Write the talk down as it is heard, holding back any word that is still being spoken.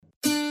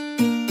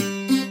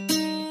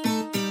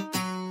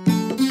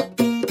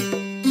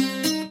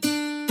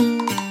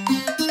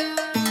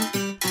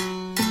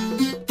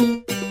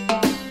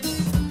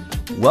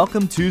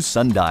Welcome to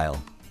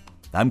Sundial.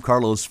 I'm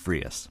Carlos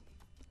Frias.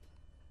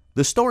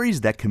 The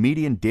stories that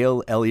comedian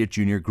Dale Elliott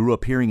Jr. grew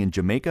up hearing in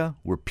Jamaica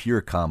were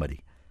pure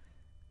comedy.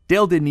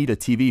 Dale didn't need a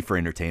TV for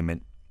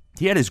entertainment.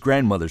 He had his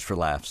grandmothers for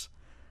laughs.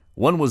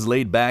 One was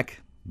laid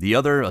back, the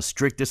other a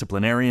strict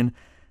disciplinarian.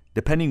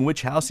 Depending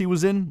which house he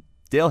was in,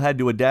 Dale had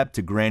to adapt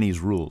to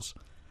Granny's rules.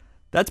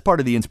 That's part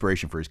of the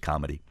inspiration for his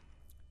comedy.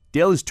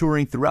 Dale is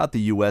touring throughout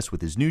the U.S.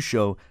 with his new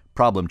show,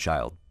 Problem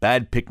Child,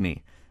 Bad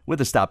Pickney,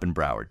 with a stop in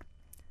Broward.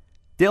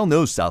 Dale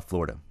knows South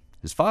Florida.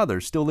 His father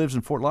still lives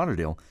in Fort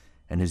Lauderdale,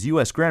 and his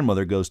U.S.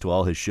 grandmother goes to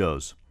all his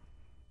shows.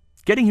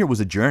 Getting here was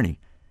a journey.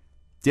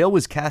 Dale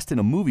was cast in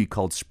a movie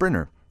called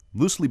Sprinter,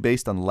 loosely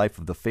based on the life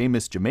of the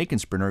famous Jamaican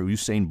sprinter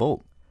Usain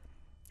Bolt.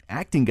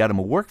 Acting got him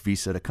a work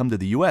visa to come to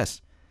the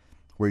U.S.,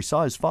 where he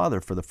saw his father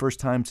for the first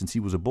time since he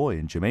was a boy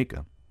in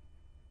Jamaica.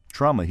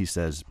 Trauma, he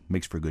says,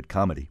 makes for good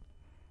comedy.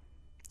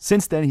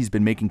 Since then, he's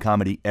been making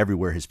comedy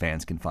everywhere his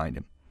fans can find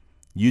him.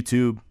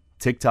 YouTube,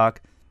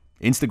 TikTok,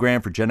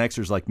 Instagram for Gen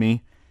Xers like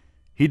me.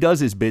 He does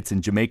his bits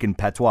in Jamaican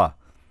patois,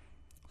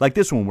 like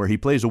this one where he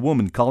plays a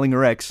woman calling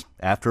her ex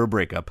after a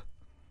breakup.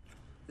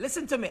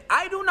 Listen to me,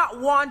 I do not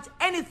want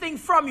anything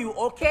from you,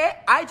 okay?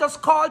 I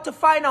just called to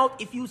find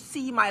out if you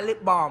see my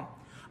lip balm.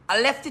 I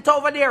left it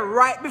over there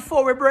right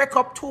before we break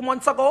up 2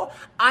 months ago,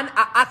 and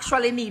I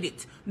actually need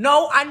it.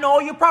 Now, I know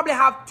you probably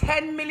have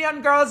 10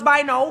 million girls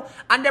by now,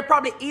 and they're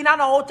probably in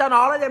and out, and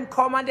all of them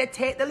come and they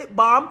take the lip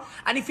balm.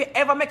 And if you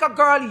ever make a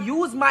girl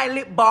use my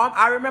lip balm,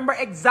 I remember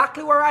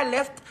exactly where I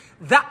left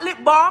that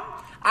lip balm,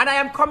 and I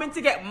am coming to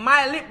get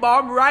my lip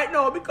balm right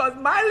now because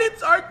my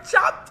lips are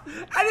chapped,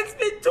 and it's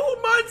been 2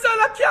 months,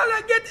 and I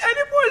cannot get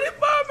any more lip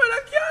balm, and I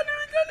can't do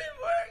it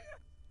anymore.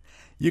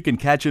 You can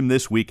catch him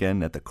this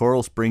weekend at the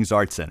Coral Springs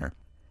Arts Center.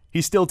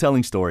 He's still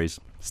telling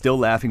stories, still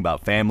laughing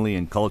about family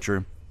and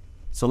culture.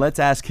 So let's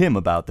ask him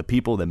about the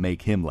people that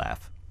make him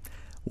laugh.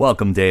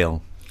 Welcome,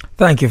 Dale.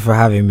 Thank you for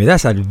having me.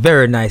 That's a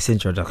very nice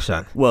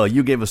introduction. Well,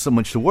 you gave us so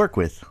much to work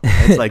with.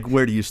 It's like,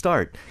 where do you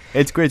start?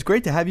 It's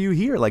great to have you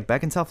here, like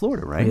back in South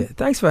Florida, right? Yeah,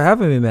 thanks for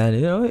having me, man.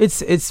 You know,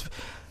 it's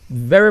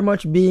very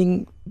much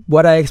being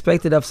what I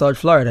expected of South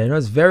Florida. You know,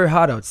 it's very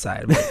hot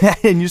outside.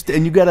 and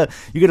you got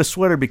a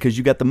sweater because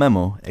you got the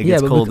memo. It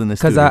gets cold in the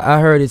studio. Because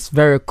I heard it's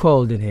very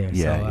cold in here.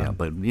 Yeah, so,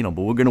 but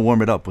we're gonna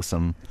warm it up with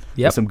some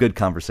good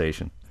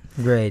conversation.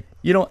 Great.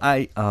 You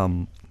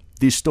know,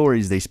 these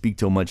stories, they speak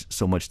so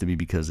much to me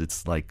because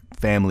it's like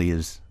family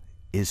is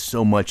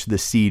so much the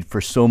seed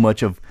for so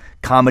much of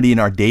comedy in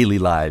our daily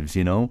lives.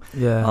 You know.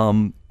 Yeah.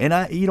 And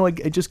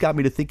it just got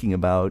me to thinking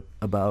about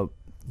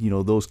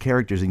those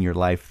characters in your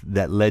life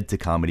that led to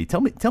comedy.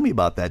 Tell me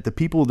about that. The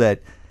people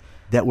that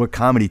were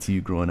comedy to you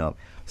growing up.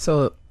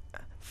 So,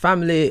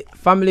 family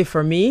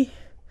for me,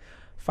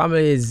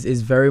 family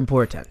is very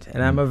important,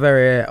 and I'm a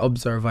very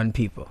observant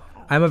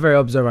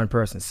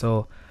person.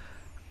 So,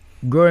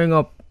 growing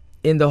up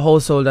in the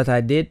household that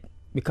I did,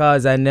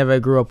 because I never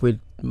grew up with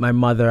my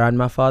mother and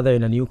my father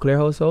in a nuclear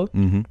household,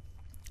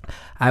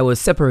 I was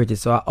separated.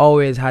 So I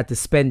always had to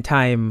spend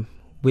time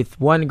with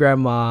one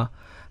grandma,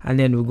 and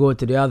then we go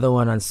to the other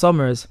one on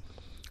summers.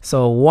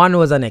 So one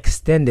was an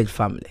extended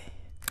family.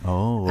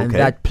 Oh, okay. And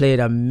that played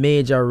a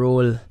major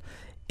role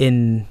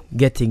in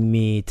getting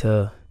me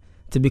to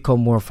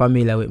become more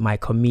familiar with my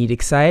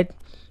comedic side,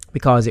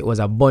 because it was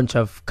a bunch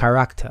of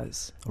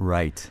characters.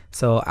 Right.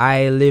 So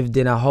I lived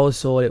in a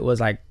household, it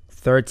was like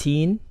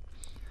 13.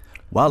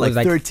 Wow, like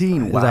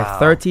 13. It was like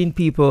 13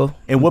 people.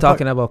 And we're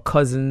talking about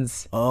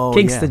cousins. Oh,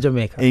 Kingston,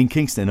 Jamaica. In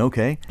Kingston,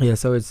 okay. Yeah,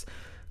 so it's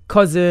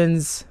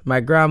cousins, my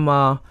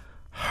grandma,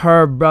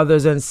 her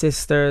brothers and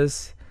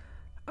sisters,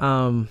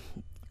 my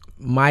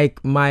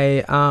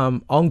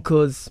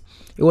uncles.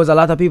 It was a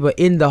lot of people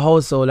in the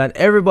household, and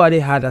everybody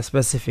had a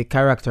specific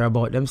character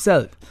about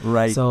themselves.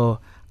 Right. So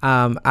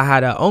I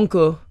had an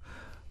uncle,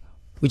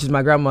 which is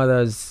my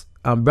grandmother's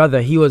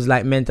brother. He was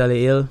like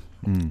mentally ill.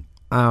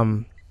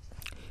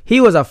 He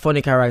was a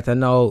funny character.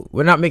 No,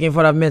 we're not making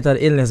fun of mental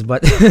illness,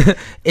 but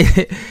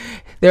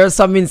there are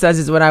some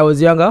instances when I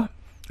was younger,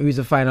 we used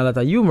to find a lot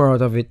of humor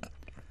out of it.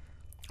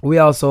 We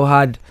also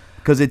had...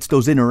 Because it's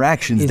those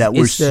interactions that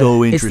were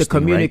so interesting, it's the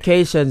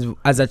communications, right?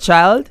 As a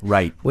child.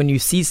 Right. When you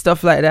see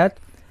stuff like that,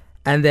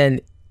 and then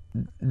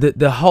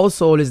the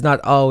household is not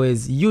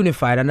always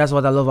unified, and that's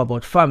what I love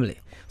about family.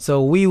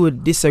 So we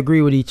would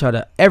disagree with each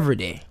other every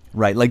day.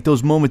 Right, like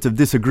those moments of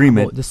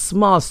disagreement. About the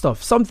small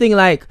stuff. Something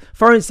like,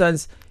 for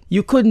instance,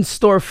 you couldn't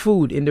store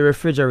food in the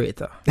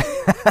refrigerator.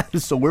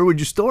 So where would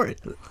you store it?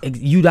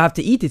 You'd have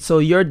to eat it. So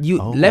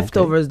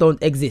leftovers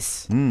don't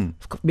exist.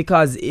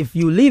 Because if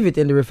you leave it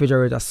in the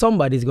refrigerator,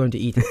 somebody's going to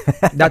eat it.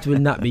 That will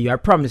not be you, I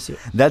promise you.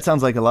 That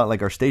sounds like a lot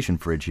like our station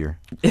fridge here.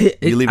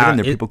 You leave it in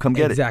there, people come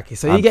get exactly. it.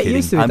 So you get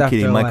used to it. I'm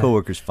kidding. My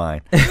coworkers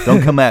fine.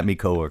 Don't come at me,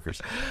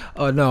 coworkers.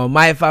 Oh no,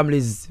 my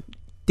family's,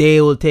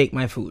 they will take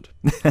my food.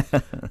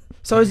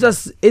 So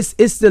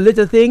it's the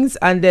little things,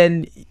 and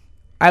then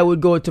I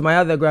would go to my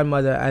other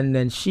grandmother, and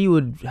then she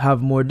would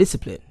have more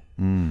discipline.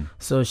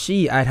 So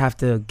I'd have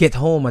to get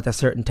home at a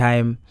certain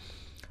time.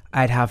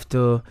 I'd have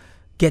to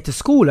get to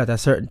school at a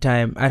certain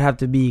time. I'd have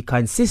to be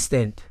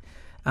consistent.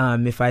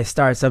 If I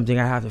start something,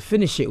 I have to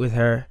finish it with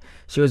her.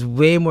 She was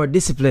way more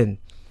disciplined.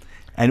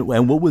 And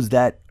what was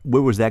that?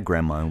 Where was that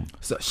grandma?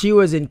 So she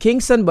was in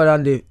Kingston, but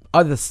on the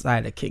other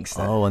side of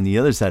Kingston. Oh, on the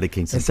other side of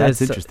Kingston.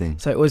 That's interesting.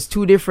 So it was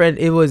two different.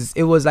 It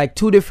was like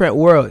two different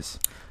worlds.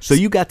 So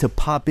you got to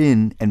pop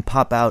in and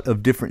pop out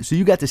of different. So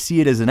you got to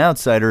see it as an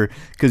outsider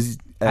because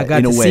I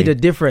got to see the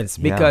difference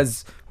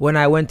because when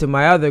I went to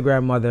my other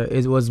grandmother,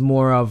 it was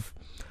more of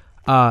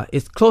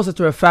it's closer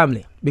to her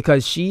family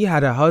because she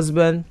had a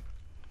husband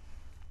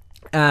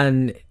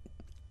and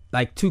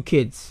like 2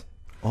 kids.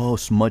 Oh,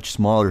 it's much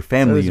smaller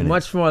family unit. It was a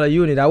much smaller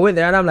unit. I went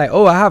there and I'm like,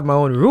 oh, I have my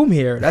own room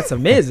here. That's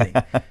amazing.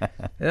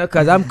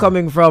 Because I'm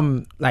coming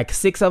from like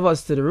 6 of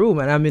us to the room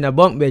and I'm in a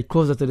bunk bed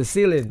closer to the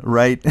ceiling.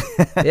 Right.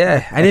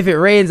 Yeah. And if it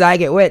rains, I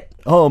get wet.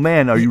 Oh,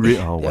 man. Are you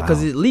oh, wow.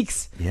 Because it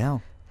leaks. Yeah.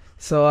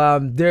 So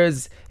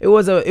it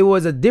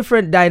was a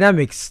different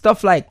dynamic.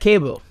 Stuff like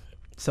cable.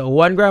 So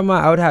one grandma,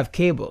 I would have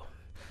cable.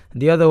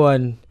 The other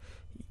one,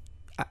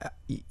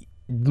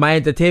 my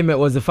entertainment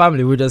was the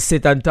family. We just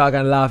sit and talk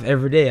and laugh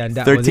every day, and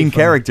that 13 was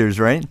characters,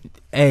 right?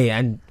 Hey,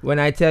 and when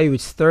I tell you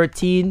it's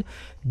 13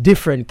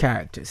 different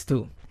characters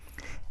too.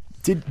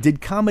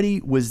 Did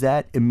comedy, was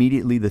that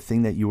immediately the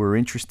thing that you were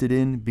interested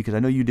in? Because I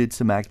know you did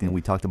some acting.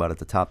 We talked about at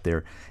the top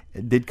there.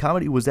 Did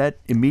comedy, was that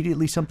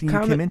immediately something you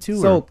came into?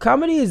 So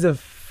comedy is the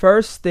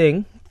first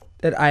thing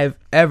that I've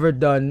ever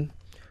done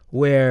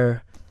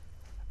where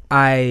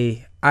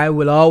I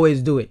will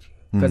always do it.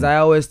 Because I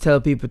always tell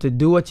people to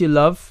do what you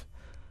love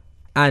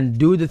and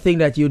do the thing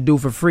that you do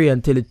for free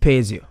until it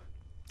pays you.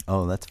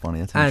 Oh, that's funny.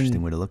 That's an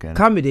interesting way to look at it.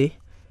 Comedy,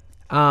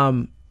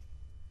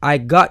 I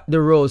got the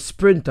role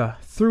Sprinter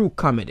through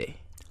comedy.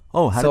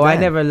 Oh, how did so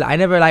that? I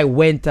never like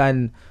went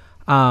and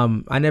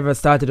I never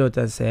started out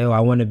and say, oh,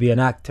 I want to be an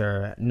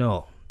actor.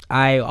 No,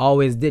 I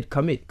always did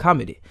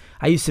comedy.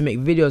 I used to make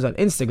videos on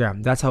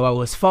Instagram. That's how I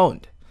was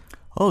found.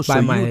 Oh,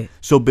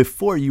 so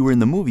before you were in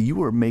the movie, you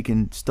were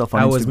making stuff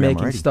on Instagram. I was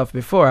making already. stuff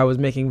before. I was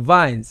making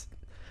vines.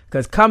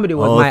 Because comedy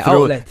was my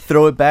outlet.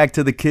 Throw it back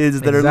to the kids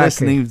that are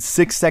listening.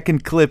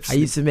 6-second clips. I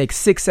used to make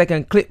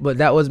 6-second clip, but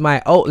that was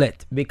my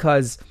outlet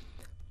because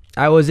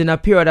I was in a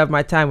period of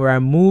my time where I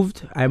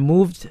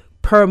moved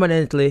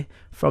permanently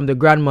from the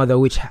grandmother,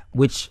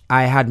 which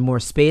I had more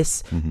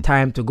space,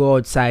 time to go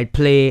outside,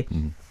 play.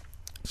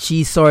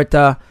 She sort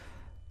of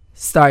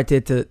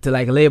started to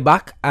like lay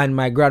back, and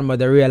my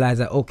grandmother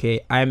realized that,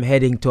 okay, I'm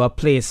heading to a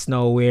place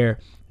now where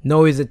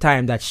now is the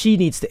time that she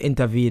needs to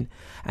intervene.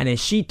 And then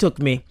she took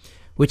me,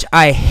 which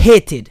I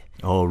hated.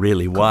 Oh,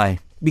 really? Why?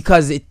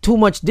 Because it's too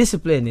much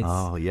discipline.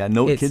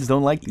 Kids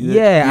don't like that.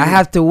 Yeah, I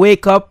have to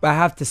wake up. I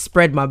have to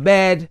spread my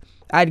bed.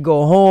 I'd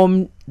go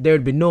home.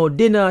 There'd be no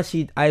dinner.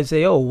 I'd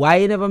say, oh, why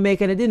you never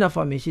making a dinner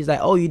for me? She's like,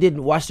 oh, you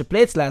didn't wash the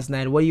plates last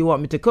night. What do you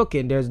want me to cook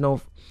in? There's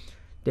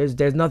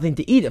nothing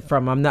to eat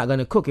from. I'm not going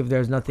to cook if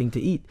there's nothing to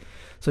eat.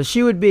 So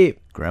she would be...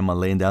 Grandma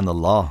laying down the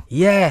law.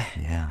 Yeah.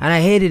 And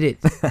I hated it.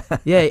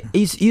 Yeah,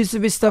 it used to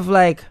be stuff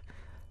like...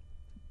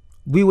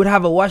 We would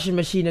have a washing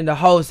machine in the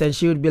house and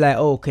she would be like,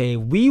 okay,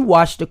 we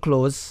wash the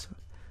clothes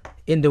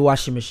in the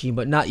washing machine,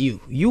 but not you.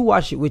 You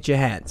wash it with your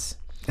hands.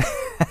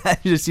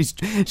 She's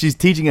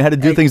teaching you how to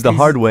do things the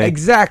hard way.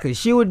 Exactly.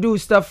 She would do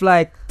stuff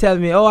like tell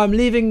me, oh, I'm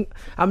leaving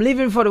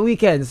for the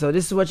weekend, so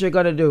this is what you're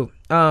gonna do.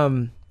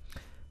 In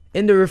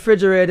the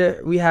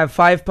refrigerator we have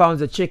 5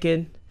 pounds of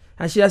chicken,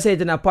 and she'll say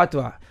it in a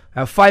patois.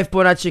 I have 5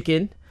 pounds of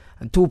chicken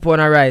and 2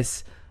 pounds of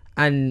rice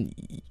and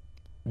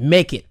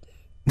make it.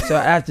 So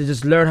I have to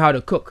just learn how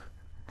to cook.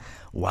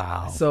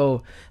 Wow.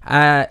 So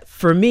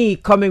for me,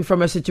 coming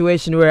from a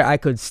situation where I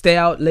could stay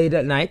out late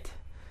at night,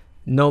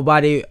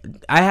 I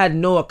had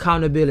no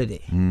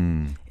accountability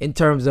in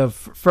terms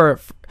of,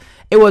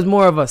 it was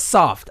more of a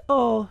soft,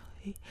 oh,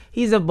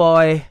 he's a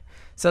boy.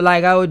 So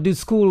like I would do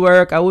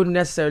schoolwork. I wouldn't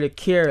necessarily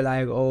care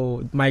like,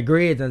 oh, my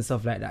grades and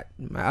stuff like that.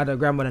 My other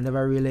grandmother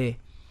never really,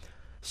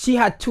 she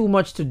had too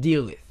much to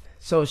deal with.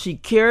 So she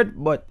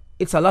cared, but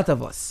it's a lot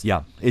of us.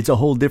 Yeah, it's a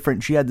whole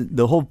different. She had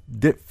the whole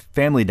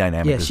family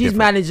dynamic. Yeah, she's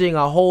managing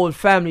a whole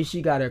family.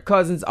 She got her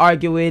cousins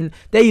arguing.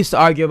 They used to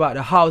argue about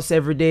the house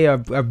every day. Her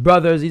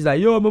brothers, he's like,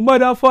 yo, my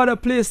mother and father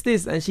place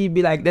this. And she'd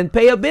be like, then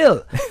pay a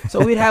bill.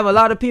 So we'd have a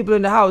lot of people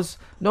in the house.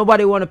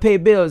 Nobody want to pay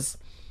bills.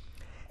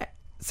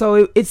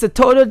 So it's a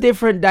total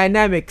different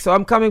dynamic. So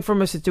I'm coming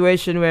from a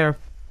situation where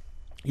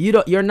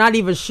you're not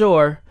even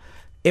sure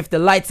if the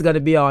light's going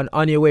to be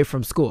on your way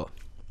from school.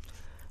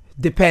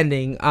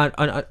 Depending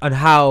on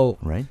how,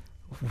 right,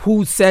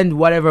 who send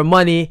whatever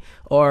money,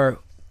 or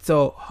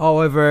so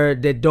however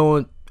they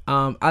don't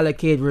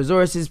allocate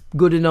resources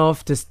good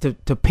enough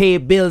to pay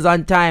bills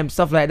on time,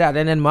 stuff like that.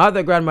 And then my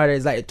other grandmother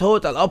is like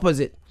total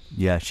opposite.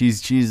 Yeah,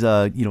 she's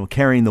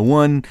carrying the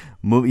one,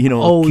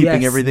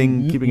 keeping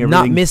everything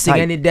not missing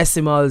tight. Any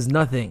decimals,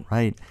 nothing.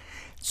 Right.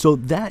 So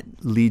that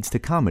leads to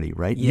comedy,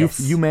 right? Yes.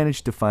 You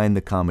managed to find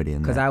the comedy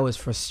in that. Because I was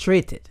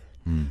frustrated.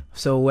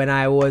 So when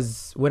I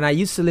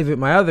used to live with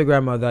my other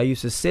grandmother, I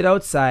used to sit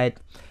outside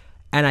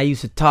and I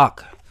used to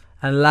talk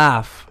and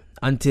laugh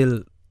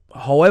until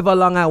however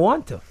long I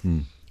want to.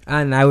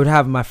 and I would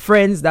have my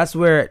friends. That's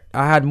where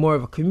I had more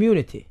of a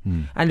community,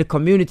 and the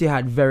community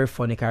had very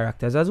funny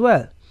characters as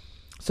well.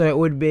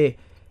 So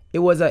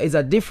it's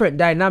a different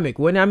dynamic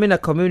when I'm in a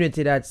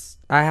community that's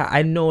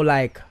I know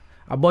like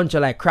a bunch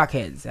of like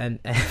crackheads and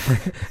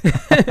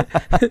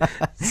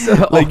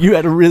so Like you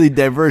had a really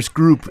diverse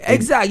group.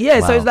 exactly, yeah.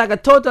 Wow. So it's like a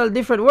total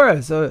different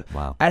world. So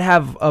Wow. I'd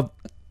have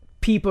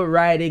people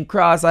riding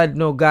cross. I'd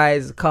know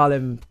guys call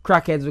them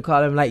crackheads. We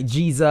call them like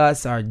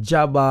Jesus or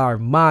Jabba or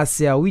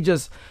Marcia.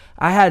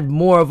 I had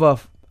more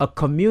of a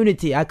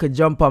community. I could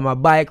jump on my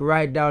bike,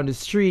 ride down the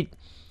street,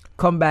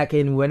 come back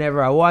in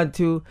whenever I want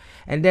to,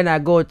 and then I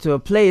go to a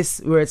place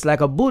where it's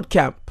like a boot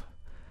camp.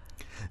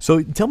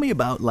 So tell me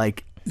about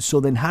like.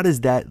 So then, how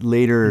does that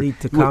later Lead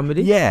to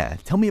comedy? Yeah,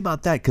 tell me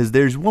about that, because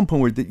there's one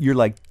point where you're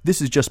like, "This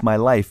is just my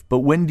life," but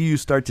when do you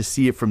start to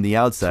see it from the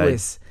outside?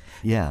 Twist.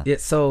 Yeah. Yeah.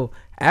 So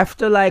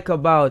after like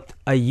about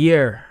a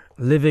year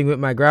living with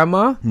my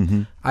grandma,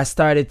 I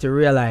started to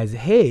realize,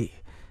 hey,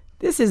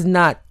 this is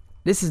not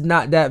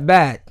that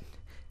bad.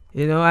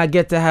 You know, I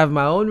get to have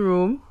my own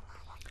room.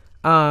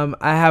 I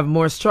have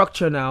more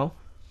structure now.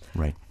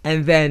 Right.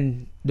 And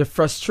then the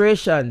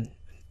frustration,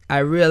 I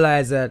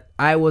realized that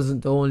I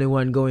wasn't the only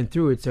one going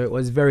through it, so it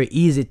was very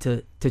easy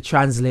to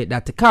translate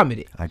that to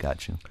comedy. I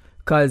got you.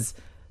 Because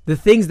the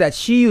things that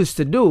she used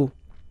to do,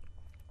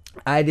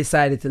 I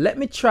decided to let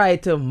me try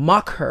to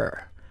mock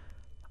her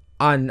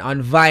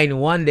on Vine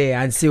one day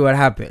and see what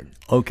happened.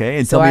 Okay,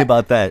 and tell me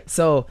about that.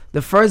 So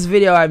the first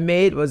video I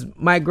made was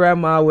my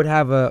grandma would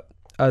have a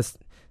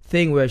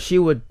thing where she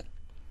would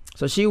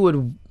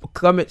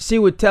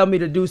tell me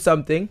to do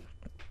something.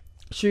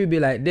 She would be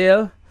like,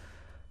 Dale,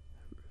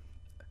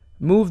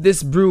 move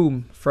this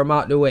broom from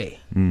out the way.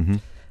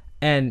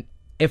 And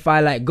if I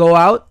like go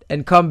out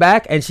and come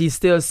back and she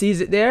still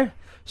sees it there,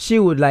 she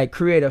would like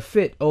create a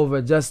fit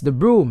over just the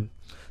broom.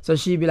 So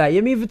she'd be like,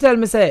 you mean if you tell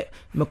me, say,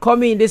 I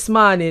come in this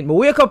morning, I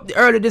wake up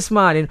early this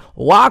morning,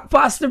 walk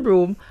past the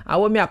broom,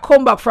 and when I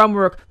come back from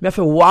work, I have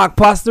to walk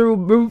past the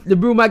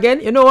broom again.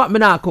 You know what? I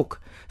not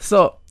cook.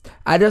 So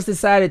I just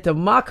decided to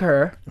mock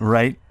her.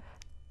 Right.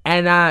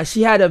 And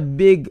she had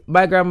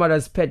my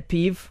grandmother's pet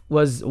peeve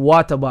was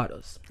water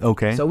bottles.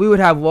 Okay. So we would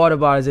have water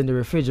bottles in the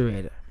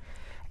refrigerator.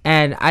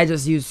 And I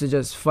just used to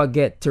just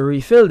forget to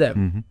refill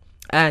them.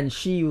 And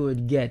she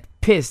would get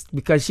pissed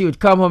because she would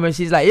come home and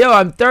she's like, yo,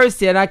 I'm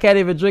thirsty and I can't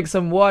even drink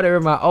some water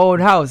in my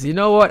own house. You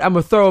know what? I'm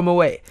going to throw them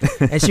away.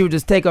 And she would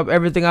just take up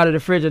everything out of the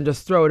fridge and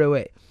just throw it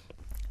away.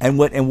 And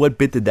what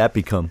bit did that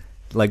become?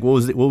 Like,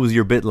 what was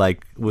your bit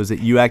like? Was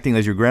it you acting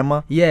as your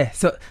grandma? Yeah.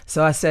 So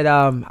I said,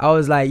 I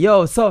was like,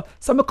 yo, so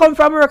me come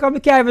from work and me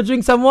can't even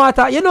drink some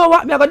water. You know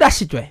what? Me I go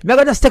dash it away. Me I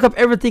go just take up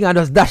everything and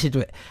just dash it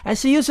away. And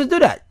she used to do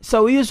that.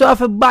 So we used to have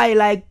to buy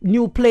like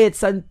new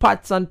plates and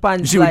pots and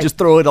pans. She would just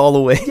throw it all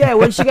away. Yeah.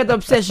 When she get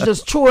upset, she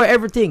just throw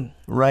everything.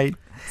 Right.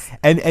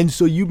 And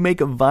so you make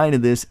a Vine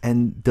of this,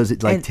 and does it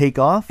take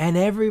off? And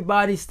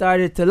everybody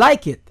started to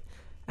like it.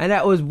 And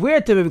that was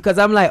weird to me because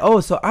I'm like, oh,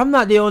 so I'm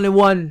not the only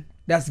one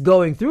that's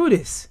going through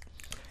this.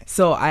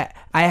 So I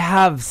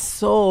have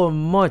so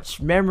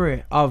much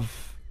memory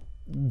of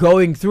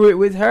going through it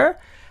with her,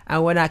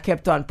 and when I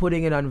kept on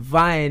putting it on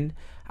Vine,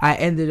 I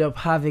ended up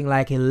having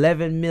like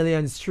 11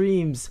 million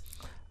streams.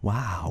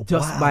 Wow.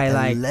 By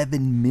like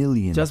 11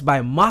 million. Just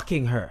by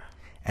mocking her.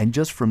 And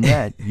just from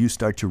that, you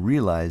start to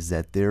realize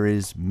that there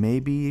is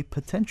maybe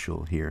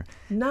potential here.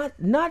 Not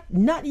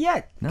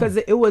yet, because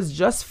it was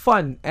just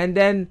fun, and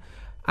then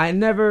I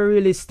never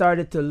really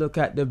started to look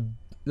at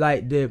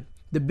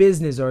the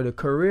business or the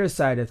career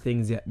side of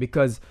things yet,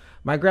 because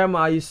my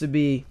grandma used to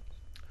be,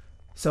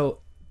 so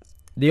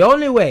the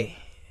only way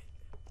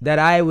that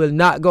I will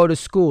not go to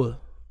school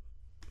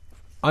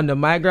under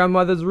my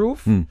grandmother's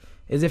roof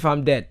is if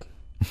I'm dead.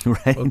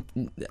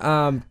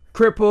 Right.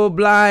 Crippled,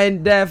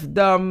 blind, deaf,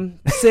 dumb,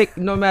 sick,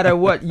 no matter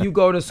what, you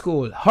go to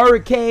school.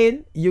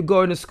 Hurricane, you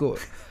go to school.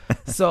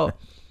 So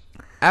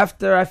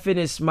after I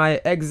finished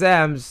my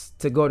exams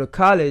to go to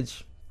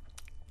college,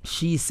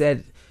 she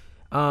said,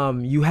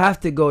 you have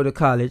to go to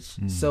college.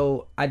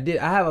 So I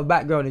have a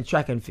background in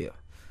track and field.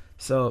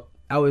 So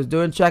I was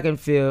doing track and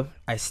field.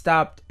 I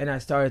stopped and I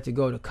started to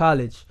go to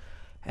college.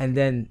 And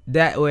then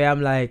that way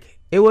I'm like,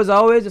 it was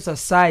always just a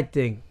side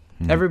thing.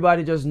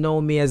 Everybody just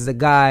know me as the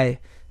guy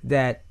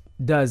that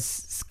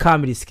does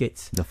comedy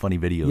skits. The funny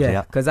videos,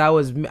 yeah. Because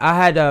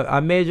I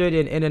majored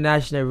in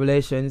international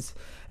relations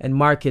and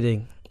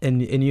marketing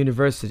in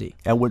university.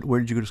 And where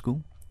did you go to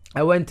school?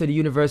 I went to the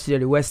University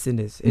of the West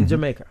Indies in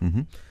Jamaica.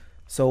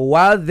 So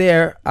while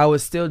there, I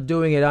was still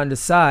doing it on the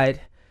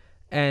side,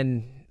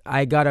 and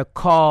I got a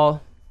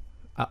call,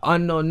 an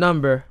unknown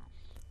number,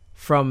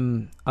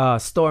 from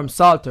Storm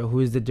Salter, who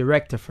is the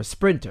director for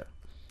Sprinter,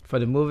 for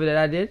the movie that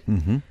I did.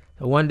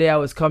 So one day I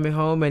was coming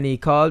home and he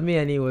called me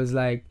and he was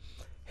like,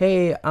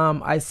 hey,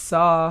 I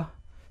saw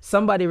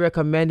somebody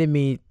recommended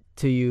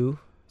you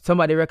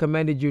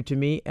to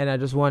me, and I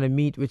just want to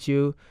meet with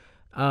you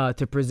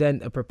to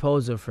present a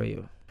proposal for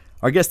you.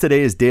 Our guest today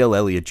is Dale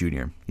Elliott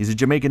Jr. He's a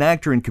Jamaican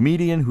actor and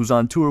comedian who's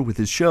on tour with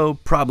his show,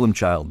 Problem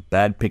Child,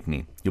 Bad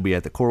Pickney. He'll be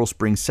at the Coral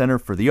Springs Center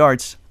for the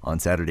Arts on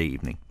Saturday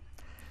evening.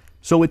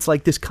 So it's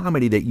like this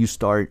comedy that you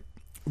start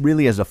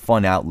really as a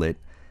fun outlet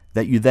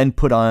that you then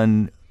put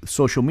on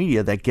social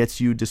media that gets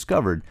you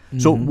discovered.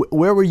 So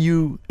where were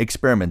you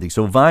experimenting?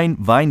 So Vine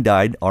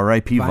died,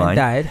 R.I.P. Vine. Vine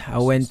died. I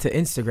went to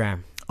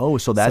Instagram. Oh,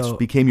 so that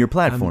became your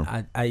platform.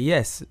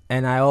 Yes,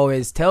 and I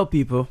always tell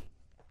people,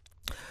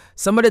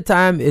 some of the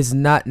time is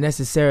not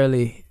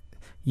necessarily,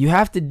 you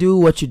have to do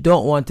what you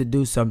don't want to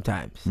do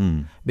sometimes.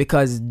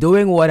 Because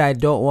doing what I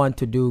don't want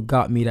to do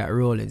got me that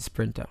role in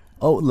Sprinter.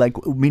 Oh,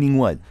 like, meaning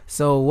what?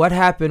 So what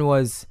happened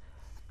was,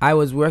 I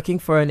was working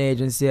for an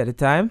agency at the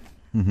time,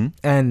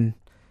 and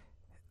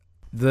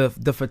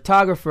the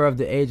photographer of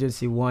the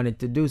agency wanted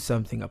to do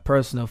something, a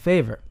personal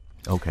favor.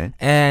 Okay.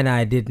 And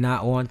I did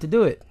not want to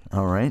do it.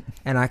 All right.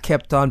 And I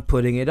kept on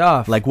putting it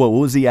off. Like what? What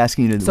was he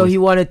asking you to do? So he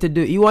wanted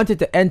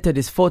to enter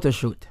this photo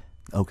shoot.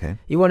 Okay.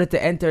 He wanted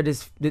to enter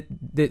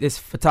this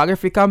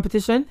photography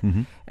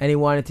competition, and he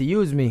wanted to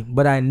use me,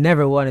 but I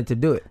never wanted to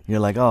do it. You're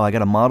like, oh, I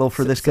got a model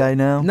for this guy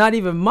now? Not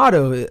even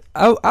model.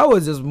 I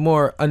was just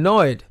more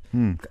annoyed.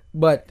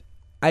 But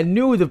I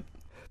knew the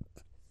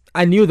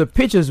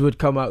pictures would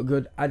come out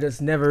good. I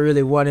just never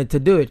really wanted to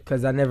do it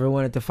because I never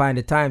wanted to find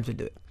the time to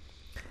do it.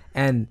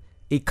 And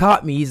he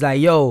caught me. He's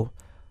like, yo,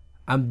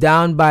 I'm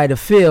down by the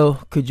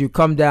field. Could you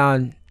come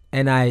down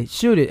and I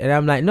shoot it? And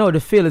I'm like, no,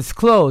 the field is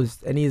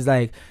closed. And he's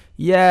like,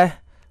 yeah,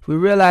 we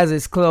realize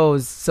it's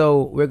closed,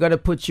 so we're going to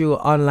put you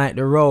on like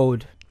the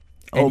road.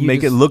 Oh,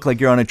 make it look like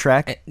you're on a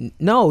track?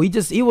 No,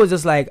 he was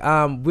just like,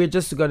 we're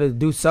just going to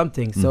do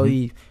something. So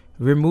he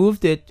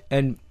removed it,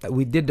 and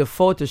we did the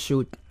photo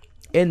shoot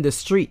in the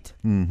street.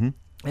 And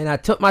I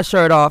took my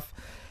shirt off,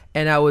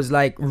 and I was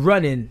like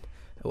running.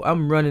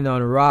 I'm running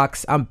on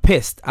rocks. I'm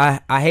pissed.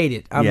 I hate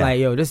it. I'm like,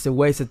 yo, this is a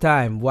waste of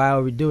time. Why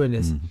are we doing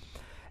this?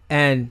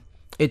 And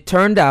it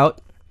turned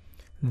out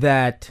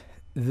that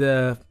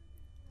the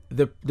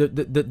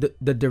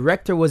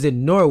director was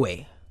in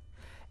Norway,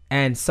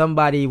 and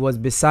somebody was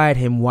beside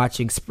him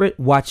watching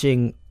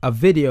my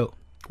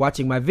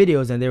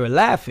videos, and they were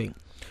laughing.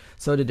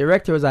 So the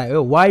director was like,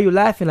 oh, why are you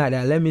laughing like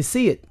that? Let me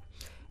see it.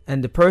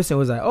 And the person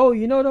was like, oh,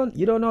 you don't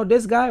know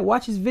this guy?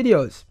 Watch his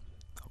videos.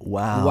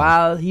 Wow.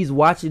 While he's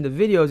watching the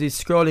videos, he's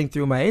scrolling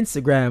through my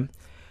Instagram,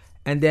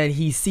 and then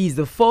he sees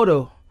the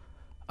photo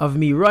of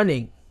me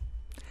running.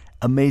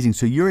 Amazing.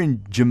 So you're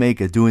in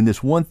Jamaica doing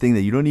this one thing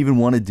that you don't even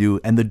want to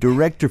do, and the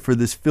director for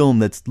this film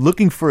that's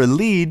looking for a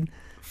lead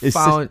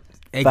found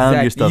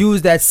your stuff.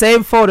 Use that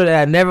same photo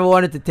that I never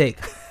wanted to take.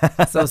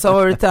 So some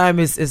of the time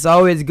it's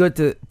always good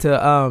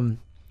to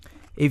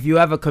if you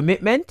have a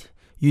commitment,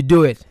 you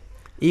do it.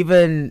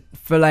 Even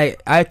for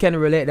like, I can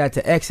relate that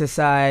to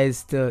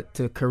exercise, to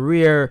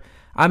career.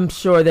 I'm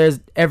sure there's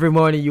every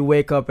morning you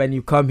wake up and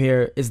you come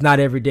here. It's not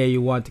every day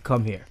you want to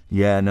come here.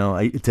 Yeah, no.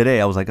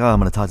 Today I was like, oh, I'm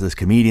going to talk to this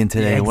comedian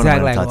today. Yeah, exactly. What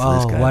am I going to talk to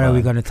this guy what about? are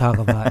we going to talk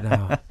about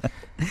now?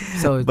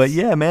 But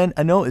yeah, man,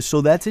 I know.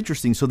 So that's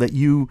interesting. So that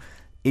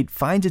it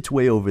finds its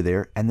way over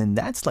there, and then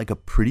that's like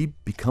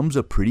becomes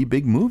a pretty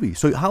big movie.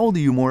 So how old are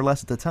you more or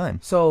less at the time?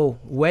 So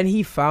when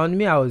he found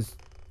me, I was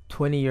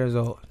 20 years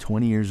old.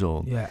 20 years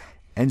old. Yeah.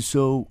 And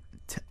so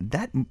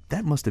that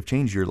must have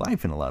changed your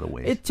life in a lot of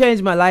ways. It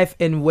changed my life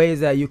in ways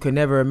that you could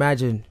never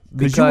imagine.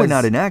 Because you were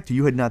not an actor.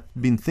 You had not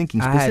been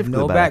thinking specifically about it. I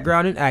had no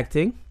background in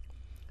acting.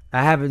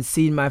 I haven't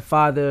seen my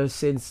father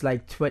since I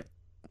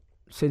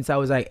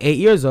was like 8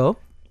 years old.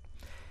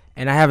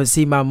 And I haven't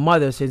seen my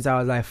mother since I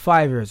was like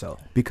 5 years old.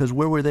 Because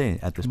where were they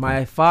at this point?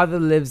 My father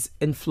lives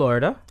in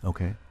Florida.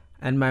 Okay.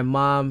 And my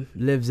mom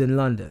lives in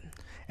London.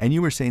 And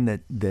you were saying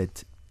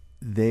that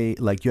they,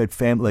 like, you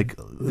had like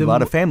a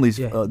lot of families.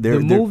 Yeah. The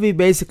movie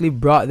basically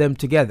brought them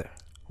together.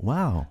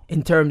 Wow.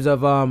 In terms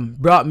of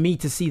brought me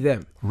to see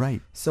them.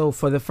 Right. So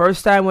for the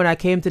first time when I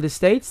came to the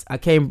States, I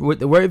came with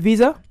the work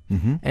visa,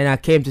 and I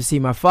came to see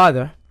my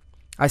father.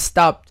 I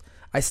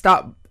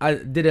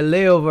did a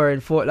layover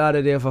in Fort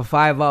Lauderdale for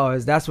 5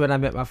 hours. That's when I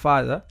met my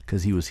father.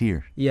 Because he was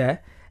here. Yeah.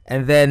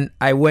 And then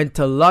I went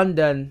to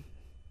London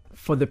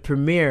for the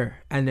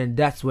premiere, and then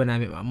that's when I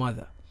met my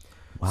mother.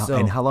 Wow. So,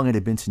 and how long had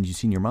it been since you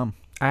seen your mom?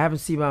 I haven't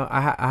seen my.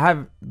 I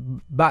have.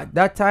 But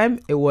that time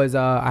it was.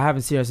 I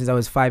haven't seen her since I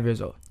was 5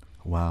 years old.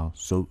 Wow.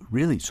 So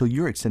really,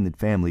 your extended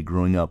family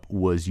growing up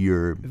was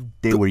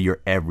they were your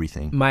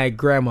everything. My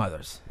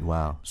grandmothers.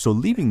 Wow. So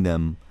leaving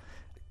them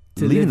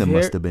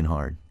must have been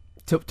hard.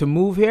 To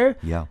move here.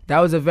 Yeah. That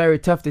was a very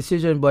tough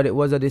decision, but it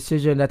was a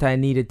decision that I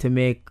needed to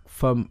make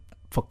for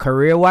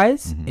career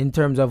wise, in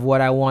terms of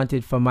what I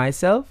wanted for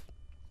myself,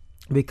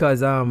 because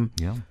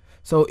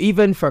So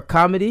even for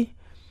comedy,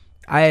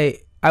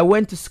 I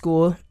went to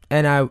school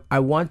and I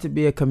want to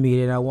be a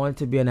comedian. I want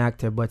to be an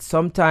actor, but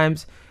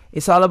sometimes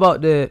it's all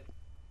about the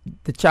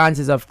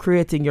chances of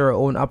creating your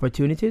own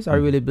opportunities. I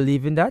really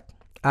believe in that.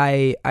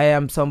 I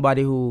am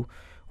somebody who,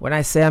 when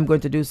I say I'm going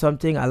to do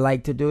something, I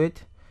like to do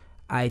it.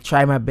 I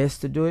try my best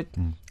to do it,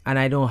 and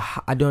I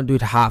don't do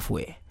it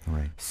halfway.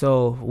 Right.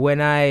 So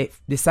when I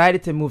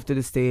decided to move to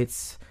the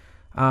States,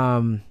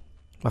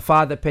 My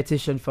father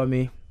petitioned for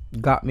me,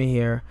 got me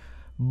here,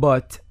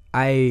 but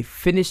I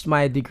finished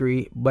my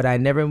degree, but I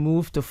never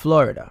moved to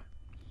Florida.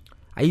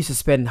 I used to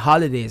spend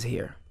holidays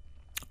here,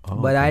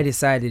 but I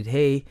decided,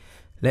 hey,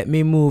 let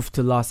me move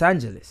to Los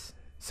Angeles.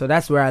 So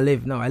that's where I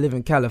live now. I live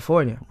in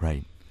California.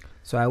 Right.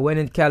 So I went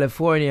in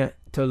California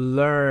to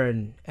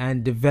learn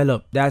and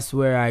develop. That's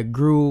where I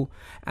grew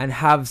and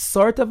have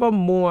sort of a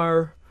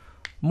more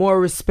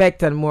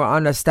respect and more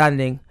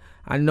understanding.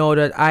 I know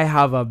that I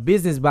have a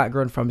business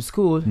background from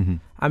school. Mm-hmm.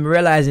 I'm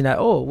realizing that,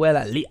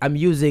 at least I'm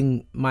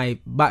using my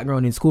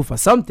background in school for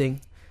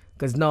something,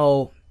 because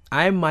now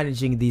I'm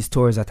managing these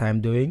tours that I'm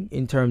doing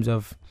in terms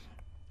of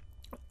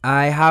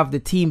I have the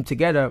team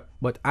together,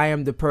 but I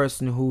am the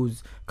person who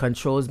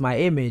controls my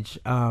image,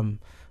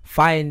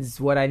 finds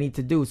what I need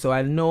to do. So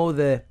I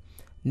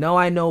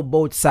know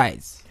both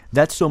sides.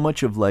 That's so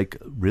much of like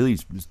really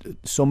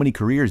so many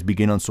careers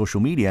begin on social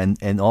media,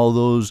 and all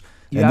those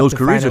those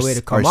careers are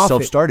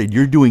self-started.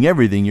 You're doing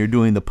everything. You're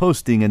doing the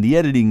posting and the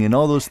editing and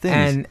all those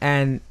things.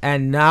 And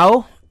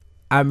now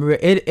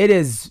it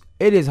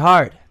is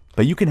hard.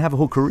 But you can have a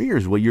whole career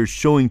is what you're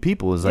showing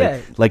people is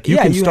like you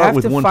can start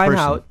with one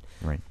person.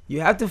 Right. You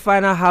have to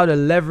find out how to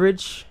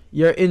leverage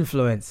your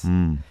influence.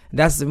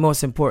 That's the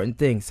most important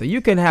thing. So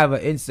you can have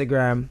an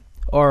Instagram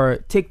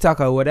or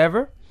TikTok or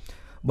whatever,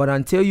 but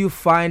until you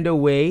find a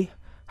way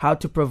how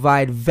to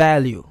provide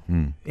value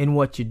in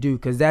what you do,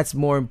 because that's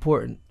more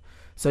important.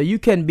 So you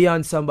can be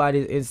on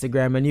somebody's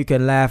Instagram and you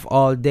can laugh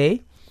all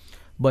day,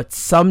 but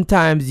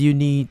sometimes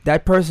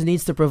that person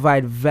needs to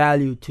provide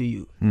value to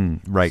you.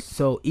 Right.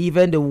 So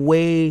even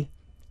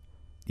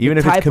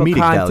if it's comedic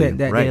content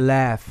that they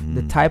laugh,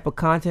 the type of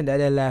content that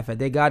they laugh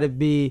at, it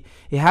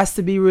has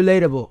to be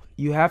relatable.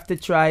 You have to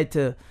try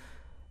to,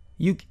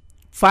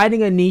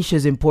 finding a niche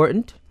is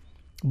important,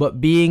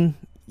 but being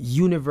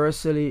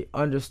universally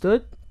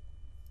understood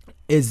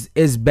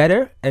is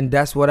better, and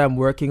that's what I'm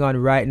working on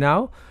right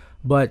now.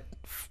 But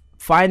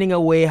finding a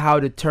way how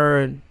to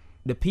turn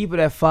the people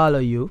that follow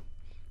you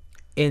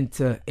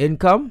into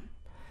income,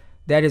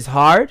 that is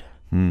hard,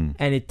 and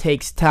it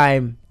takes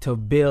time to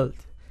build.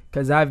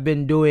 Because I've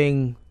been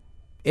doing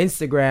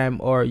Instagram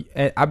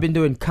I've been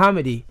doing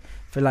comedy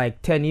for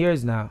like 10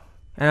 years now,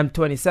 and I'm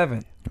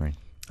 27. Right.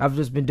 I've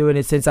just been doing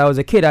it since I was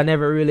a kid.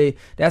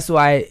 That's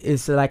why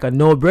it's like a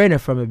no-brainer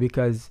for me,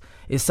 because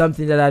it's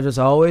something that I've just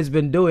always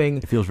been doing.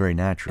 It feels very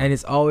natural. And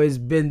it's always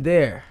been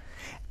there.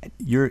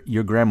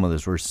 Your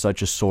grandmothers were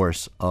such a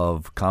source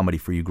of comedy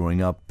for you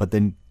growing up, but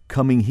then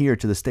coming here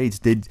to the States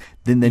coming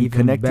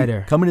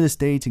to the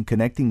States and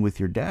connecting with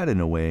your dad in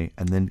a way,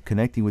 and then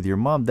connecting with your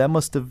mom,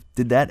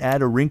 did that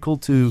add a wrinkle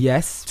to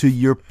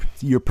your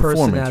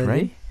performance,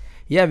 right?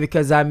 Yeah,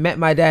 because I met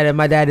my dad, and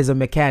my dad is a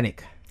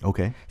mechanic.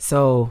 Okay.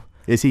 So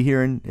is he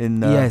here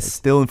in yes,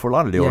 still in Fort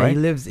Lauderdale, right?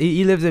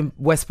 He lives in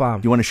West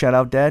Palm. You want to shout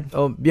out Dad?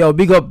 Oh, yo,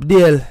 big up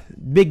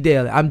Big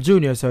Dale. I'm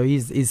junior, so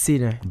he's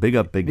senior. Big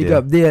up Dale. Big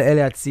up Dale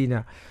Elliott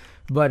Senior.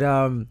 But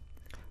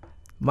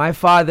my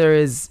father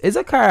is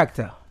a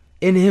character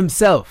in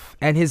himself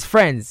and his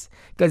friends,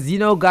 because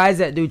guys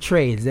that do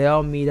trades, they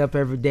all meet up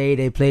every day,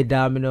 they play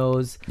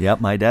dominoes. Yep,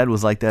 my dad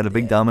was like that, a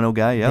big domino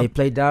guy. Yeah, they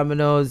play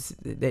dominoes,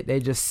 they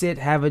just sit,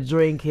 have a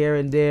drink here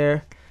and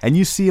there, and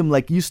you see him,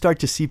 like, you start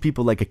to see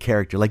people like a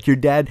character. Like your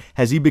dad,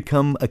 has he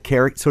become a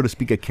character, so to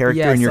speak, a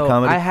character in your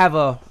comedy? I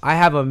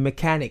have a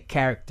mechanic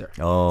character.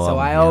 So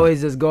I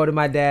always just go to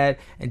my dad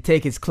and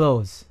take his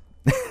clothes.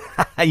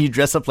 You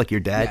dress up like your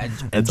dad?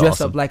 I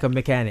dress up like a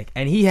mechanic.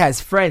 And he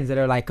has friends that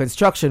are like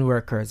construction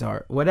workers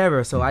or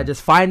whatever. So I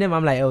just find them.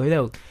 I'm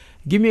like,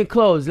 give me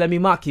clothes. Let me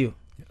mock you.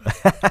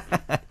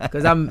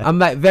 Because I'm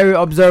like very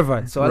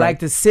observant. So I like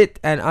to sit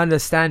and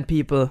understand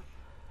people,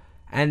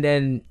 and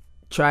then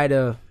try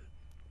to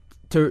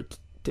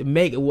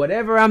make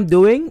whatever I'm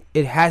doing,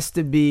 it has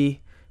to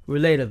be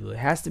relatable. It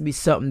has to be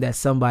something that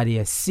somebody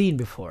has seen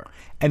before.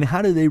 And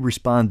how do they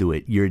respond to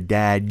it? Your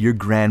dad, your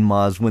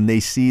grandmas, when they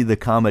see the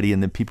comedy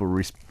and then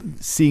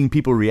seeing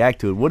people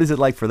react to it, what is it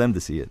like for them to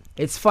see it?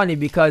 It's funny,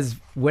 because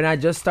when I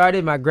just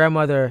started, my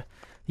grandmother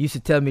used to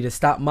tell me to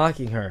stop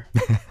mocking her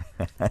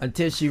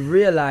until she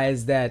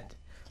realized that,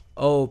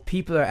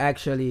 people are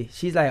actually,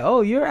 she's like,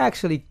 you're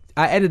actually,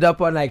 I ended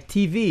up on like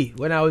TV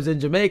when I was in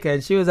Jamaica,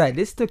 and she was like,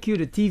 this took you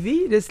to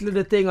TV, this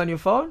little thing on your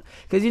phone?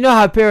 Because you know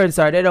how parents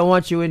are, they don't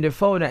want you in their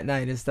phone at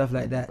night and stuff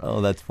like that.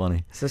 Oh, that's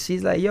funny. So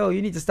she's like, you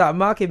need to stop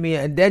mocking me.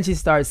 And then she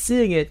starts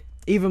seeing it.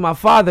 Even my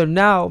father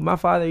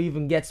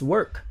even gets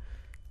work,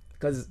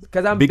 because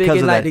I'm big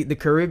in like the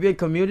Caribbean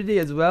community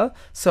as well.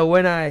 So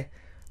when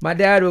my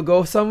dad will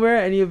go somewhere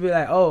and he'll be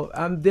like,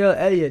 I'm Dale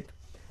Elliott,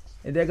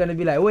 and they're gonna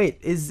be like, wait,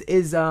 is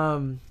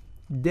Dale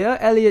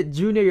Elliott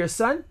Jr. your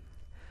son?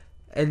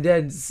 And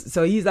then,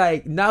 so he's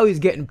like, now he's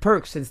getting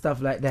perks and stuff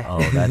like that.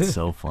 Oh, that's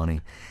so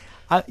funny.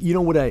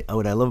 What I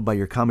love about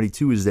your comedy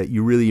too is that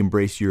you really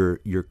embrace your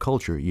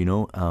culture.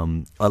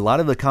 A lot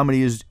of the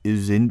comedy is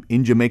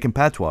in Jamaican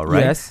patois,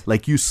 right? Yes.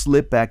 Like you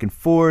slip back and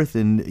forth,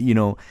 and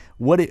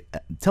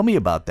tell me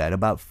about that,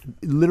 about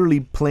literally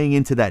playing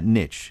into that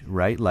niche,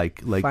 right?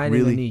 Like finding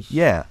really, a niche.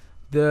 Yeah.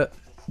 The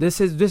this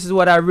is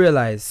what I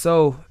realized.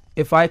 So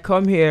if I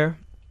come here,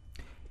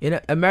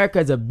 America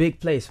is a big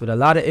place with a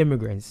lot of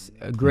immigrants,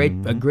 a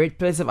great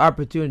place of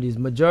opportunities.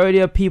 Majority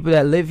of people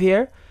that live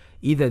here,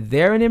 either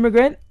they're an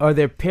immigrant or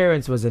their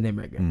parents was an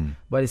immigrant,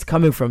 but it's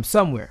coming from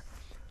somewhere.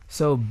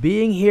 So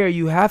being here,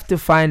 you have to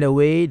find a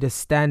way to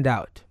stand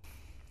out.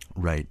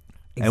 Right.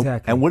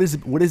 Exactly. And what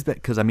is that?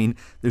 Because I mean,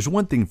 there's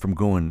one thing from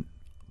going,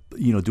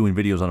 doing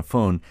videos on a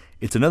phone.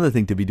 It's another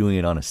thing to be doing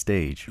it on a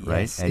stage,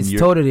 right? Yes, and it's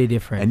totally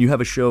different. And you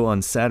have a show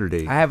on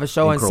Saturday. I have a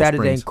show on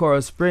Saturday in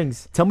Coral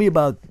Springs. Tell me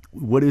about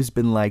what it's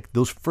been like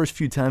those first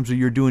few times where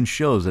you're doing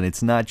shows, and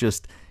it's not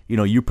just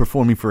you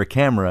performing for a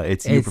camera.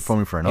 It's you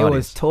performing for an audience. It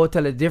was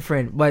totally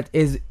different, but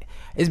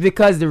it's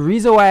because the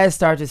reason why I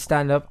started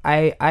stand up,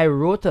 I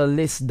wrote a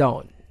list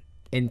down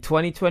in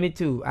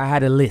 2022. I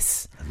had a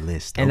list.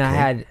 And I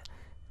had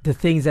the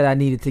things that I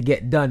needed to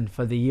get done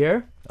for the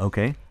year.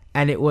 Okay.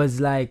 And it was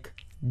like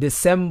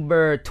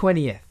December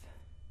 20th.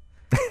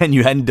 And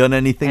you hadn't done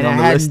anything on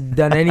the list? I hadn't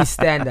done any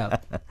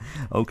stand-up.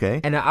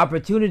 Okay. And an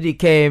opportunity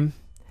came,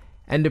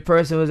 and the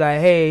person was like,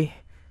 hey,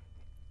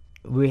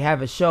 we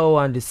have a show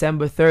on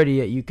December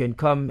 30th. You can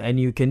come and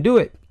you can do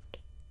it.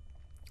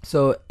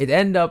 So it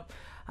ended up,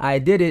 I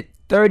did it.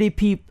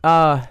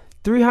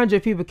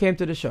 300 people came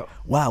to the show.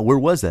 Wow. Where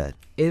was that?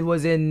 It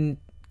was in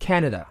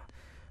Canada.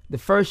 The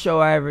first show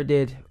I ever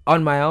did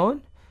on my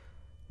own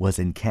was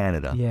in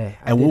Canada. Yeah.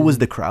 And what was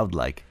the crowd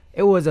like?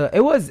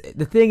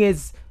 The thing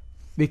is,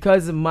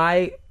 because of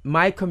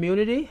my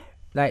community,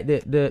 like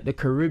the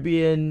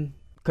Caribbean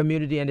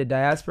community and the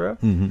diaspora,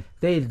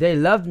 they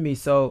loved me.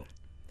 So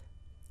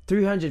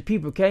 300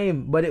 people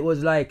came, but it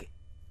was like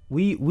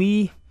it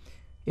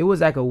was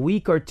like a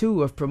week or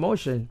two of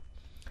promotion.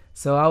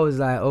 So I was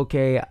like,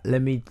 okay,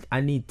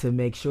 I need to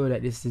make sure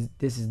that this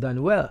is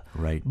done well.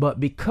 Right. But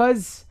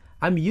because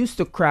I'm used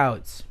to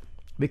crowds,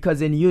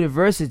 because in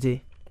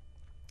university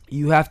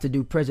you have to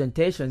do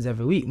presentations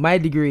every week. My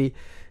degree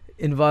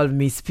involved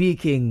me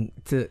speaking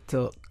to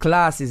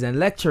classes and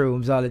lecture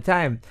rooms all the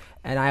time,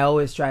 and I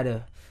always try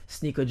to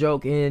sneak a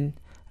joke in.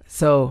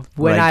 So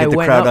when I get the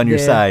went crowd up on your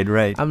there, side,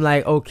 right? I'm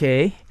like,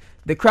 okay,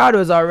 the crowd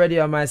was already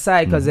on my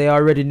side because they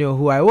already knew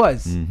who I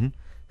was.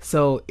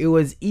 So it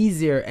was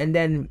easier, and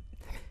then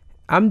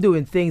I'm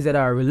doing things that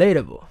are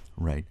relatable.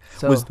 Right.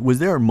 So, was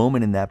there a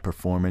moment in that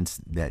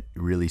performance that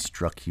really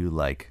struck you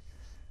like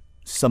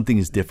something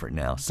is different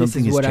now?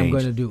 Something has changed. This is what I'm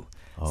going to do.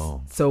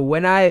 Oh. So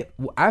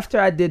after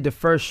I did the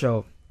first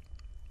show,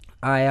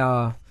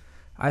 I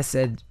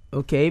said,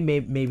 okay,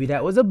 maybe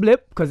that was a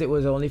blip because it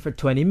was only for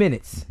 20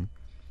 minutes.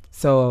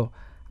 So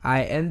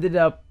I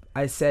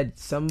said,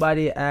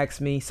 somebody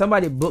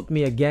booked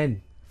me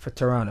again for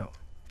Toronto.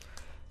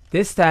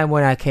 This time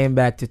when I came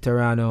back to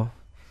Toronto,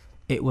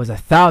 it was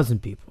 1,000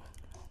 people.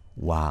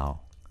 Wow.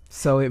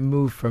 So it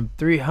moved from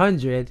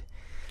 300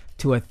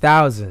 to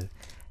 1,000.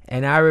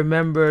 And I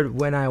remembered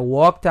when I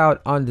walked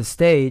out on the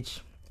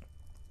stage,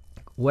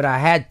 what I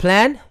had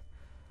planned,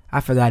 I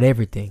forgot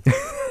everything.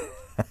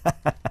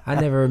 I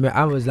never remember.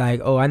 I was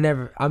like,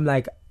 I'm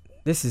like,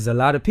 this is a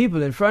lot of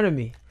people in front of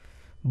me.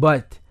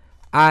 But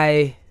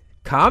I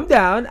calmed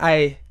down.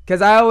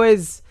 Because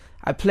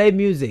I play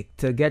music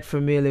to get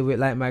familiar with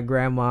like my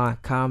grandma,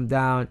 calm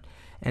down.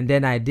 And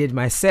then I did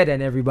my set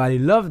and everybody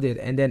loved it.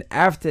 And then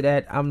after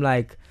that, I'm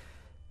like,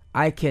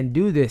 I can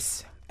do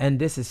this. And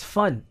this is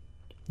fun.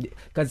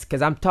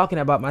 Because I'm talking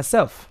about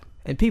myself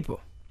and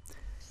people.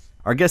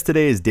 Our guest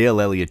today is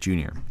Dale Elliott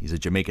Jr. He's a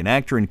Jamaican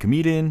actor and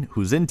comedian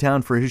who's in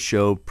town for his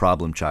show,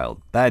 Problem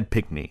Child, Bad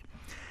Pick Me.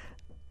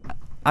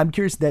 I'm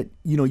curious that,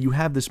 you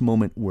have this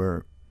moment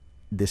where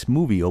this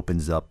movie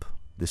opens up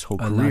this whole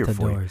career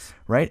for you,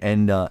 right?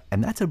 And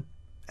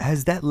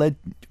has that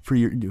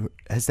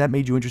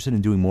made you interested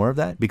in doing more of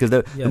that? Because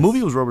the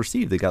movie was well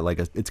received. It's got like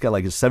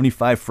a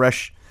 75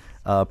 fresh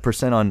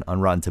percent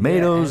on Rotten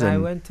Tomatoes. Yeah,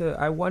 and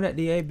I won at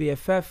the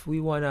ABFF. We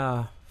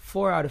won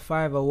 4 out of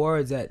 5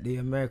 awards at the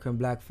American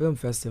Black Film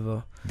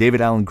Festival.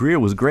 David Alan Grier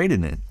was great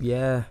in it.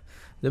 Yeah.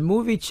 The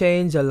movie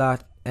changed a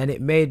lot, and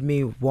it made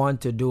me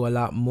want to do a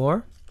lot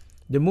more.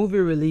 The movie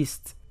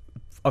released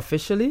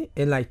officially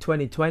in like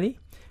 2020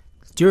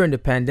 during the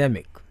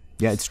pandemic.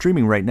 Yeah, it's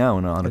streaming right now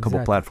on a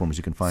couple platforms.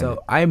 You can find it.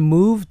 So I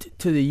moved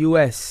to the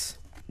U.S.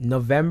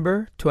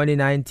 November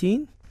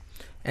 2019,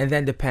 and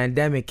then the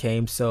pandemic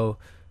came. So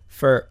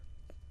for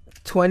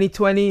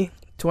 2020,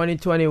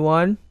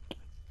 2021,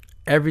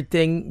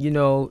 everything,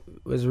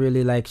 was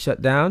really like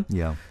shut down.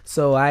 Yeah.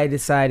 So I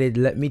decided,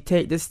 let me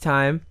take this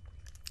time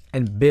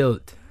and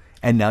build.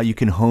 And now you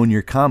can hone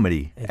your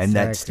comedy, Exactly. and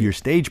that's your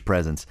stage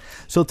presence.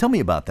 So tell me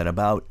about that,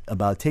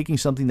 about taking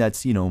something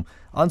that's,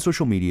 on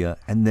social media,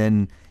 and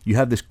then you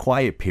have this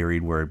quiet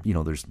period where,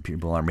 there's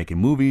people aren't making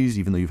movies,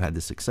 even though you've had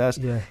this success.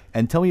 Yeah.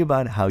 And tell me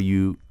about how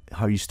you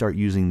start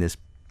using this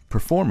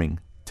performing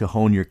to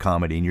hone your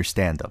comedy and your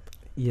stand-up.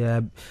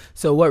 Yeah.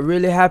 So what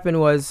really happened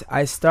was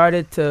I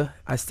started to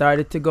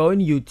go on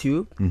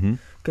YouTube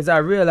because I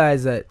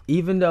realized that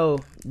even though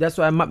that's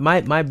why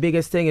my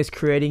biggest thing is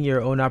creating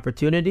your own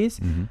opportunities,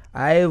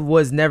 I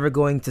was never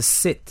going to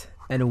sit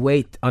and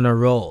wait on a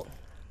role.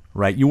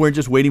 Right. You weren't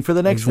just waiting for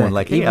the next one.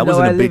 Like, hey, even I though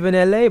wasn't I a big. live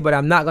in LA, but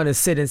I'm not gonna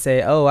sit and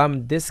say, "Oh,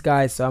 I'm this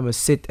guy, so I'm gonna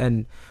sit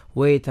and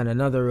wait on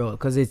another role,"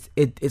 because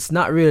it's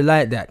not really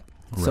like that.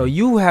 So Right.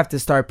 you have to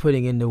start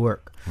putting in the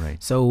work.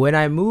 Right. So when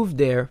I moved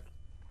there,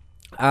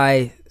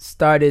 I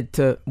started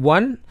to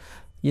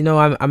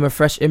I'm a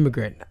fresh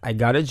immigrant. I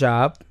got a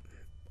job.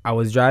 I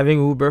was driving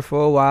Uber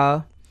for a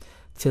while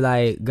till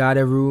I got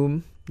a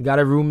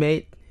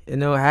roommate.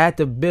 I had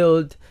to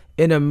build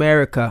in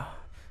America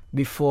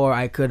before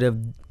I could have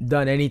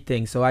done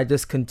anything. So I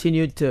just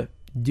continued to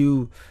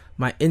do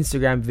my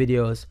Instagram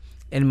videos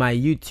and my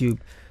YouTube.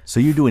 So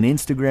you're doing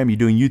Instagram, you're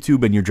doing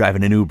YouTube, and you're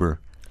driving an Uber.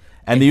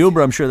 And the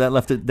Uber, I'm sure that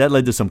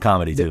led to some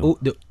comedy too.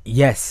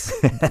 Yes.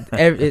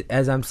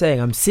 As I'm saying,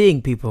 I'm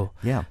seeing people.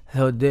 Yeah.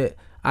 So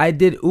I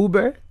did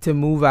Uber to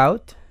move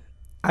out.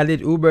 I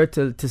did Uber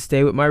to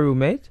stay with my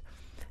roommate.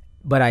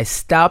 But I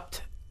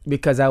stopped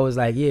because I was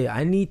like,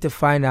 I need to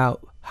find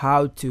out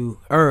how to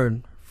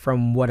earn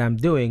from what I'm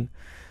doing.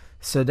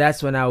 So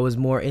that's when I was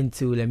more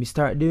into, let me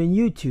start doing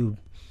YouTube.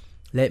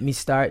 Let me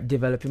start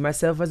developing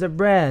myself as a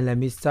brand. Let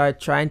me start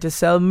trying to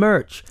sell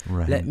merch.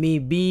 Right. Let me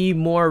be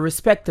more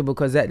respectable,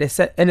 because at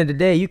the end of the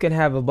day, you can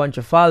have a bunch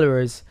of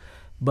followers,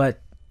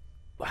 but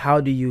how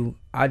do you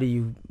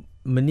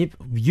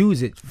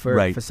use it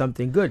for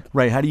something good?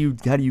 Right. How do you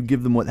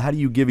give them how do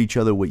you give each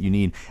other what you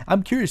need?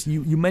 I'm curious.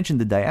 You mentioned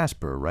the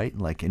diaspora, right?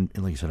 Like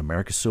like you said,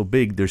 America's so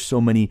big. There's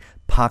so many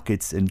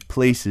pockets and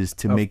places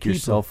to make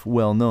yourself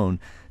well known.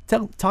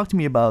 Talk to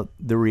me about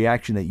the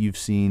reaction that you've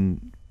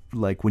seen,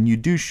 like when you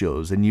do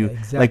shows and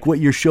like what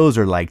your shows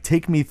are like.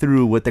 Take me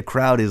through what the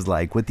crowd is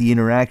like, what the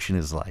interaction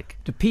is like.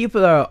 The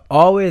people are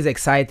always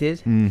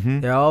excited. Mm-hmm.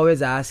 They're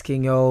always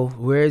asking,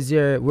 where's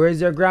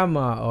your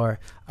grandma? Or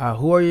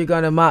who are you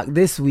gonna mock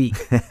this week?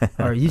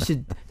 Or you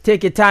should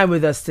take your time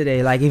with us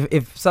today. Like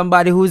if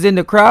somebody who's in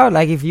the crowd,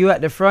 like if you at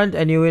the front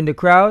and you're in the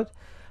crowd,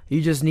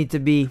 you just need to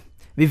be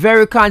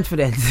very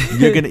confident.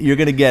 You're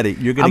gonna get it.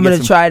 I'm gonna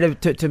try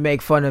to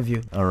make fun of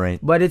you. All right.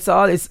 But it's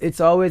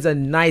always a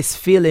nice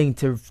feeling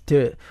to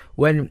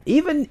when,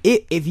 even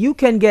if you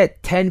can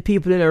get 10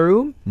 people in a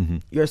room, mm-hmm.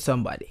 you're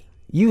somebody.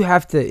 You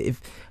have to,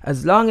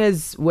 as long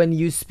as when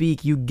you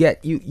speak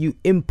you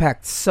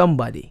impact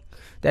somebody.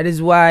 That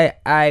is why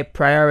I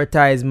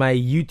prioritize my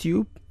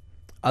YouTube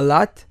a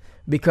lot,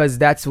 because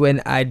that's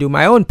when I do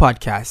my own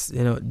podcast,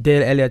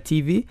 Dale Elliott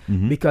TV,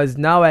 mm-hmm. because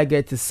now I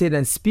get to sit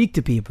and speak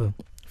to people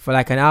for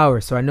like an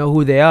hour, so I know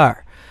who they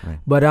are. Right.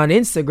 But on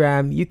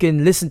Instagram, you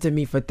can listen to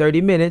me for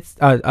 30 minutes,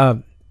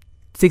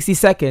 60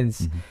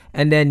 seconds, mm-hmm.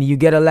 and then you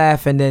get a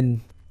laugh,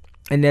 and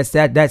that's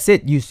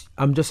it.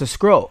 I'm just a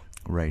scroll.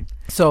 Right.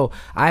 So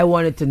I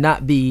wanted to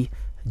not be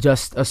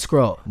just a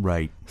scroll.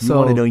 Right. You So,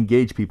 wanted to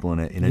engage people in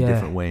a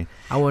different way.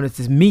 I wanted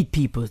to meet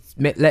people,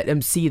 let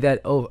them see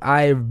that,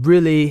 I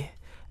really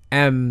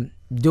am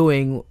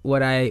doing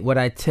what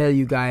I tell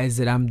you guys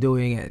that I'm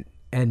doing,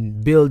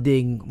 and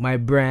building my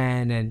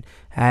brand, and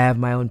I have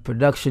my own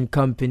production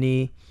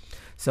company.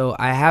 So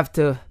I have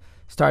to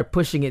start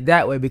pushing it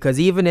that way, because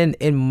even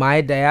in my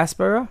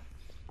diaspora,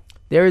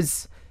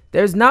 there's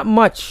not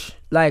much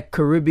like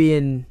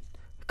Caribbean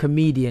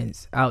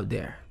comedians out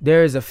there.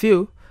 There's a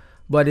few,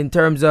 but in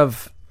terms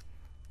of,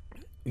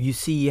 you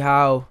see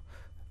how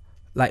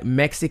like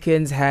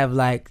Mexicans have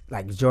like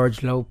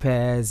George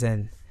Lopez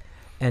and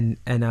I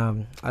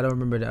don't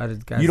remember the other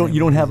guys. You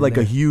don't have like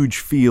a huge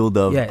field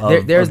of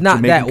there's of not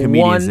Jamaican that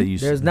comedians one. that you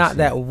There's see. not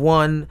that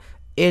one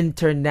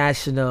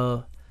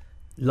international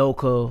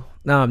local.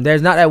 No,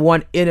 there's not that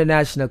one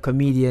international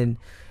comedian,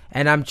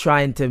 and I'm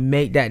trying to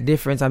make that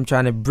difference. I'm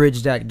trying to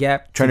bridge that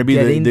gap. Trying to be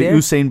the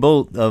Usain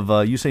Bolt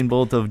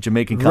of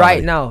Jamaican comedy.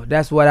 Right now,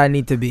 that's what I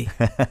need to be.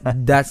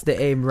 That's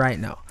the aim right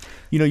now.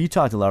 You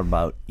talked a lot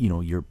about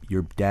your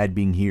dad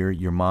being here,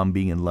 your mom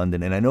being in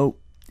London, and I know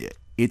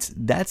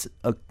that's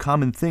a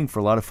common thing for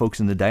a lot of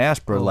folks in the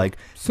diaspora. Like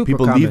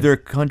people common. leave their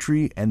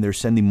country and they're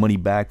sending money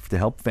back to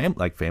help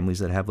families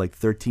that have like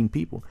 13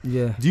 people.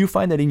 Yeah. Do you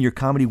find that in your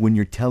comedy, when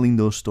you're telling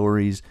those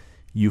stories,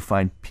 you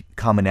find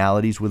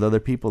commonalities with other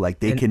people,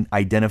 like they can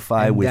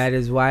identify with? That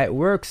is why it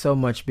works so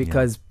much,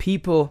 because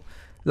people,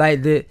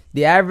 like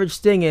the average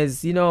thing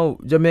is,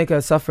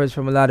 Jamaica suffers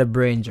from a lot of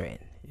brain drain.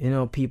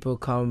 People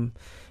come,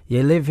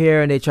 you live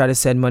here, and they try to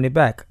send money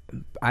back.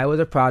 I was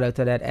a product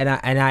of that, and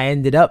I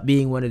ended up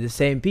being one of the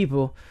same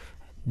people.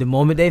 The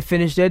moment they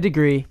finished their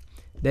degree,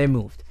 they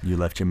moved. You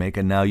left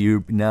Jamaica. Now do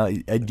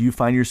you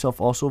find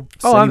yourself also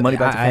sending money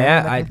back to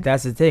family?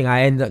 That's the thing.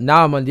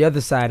 Now I'm on the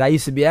other side. I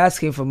used to be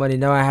asking for money.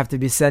 Now I have to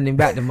be sending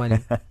back the money.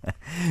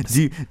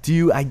 do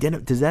you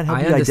identify? Does that help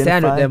you identify? I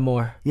understand with them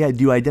more. Yeah. Do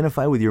you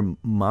identify with your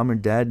mom or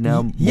dad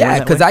now? Yeah,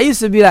 because I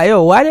used to be like,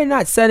 why they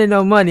not sending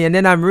no money? And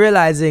then I'm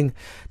realizing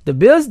the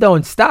bills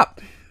don't stop.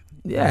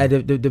 Yeah,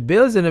 the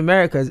bills in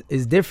America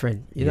is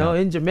different.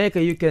 In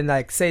Jamaica, you can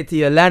like say to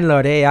your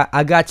landlord, hey,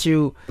 I got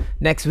you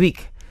next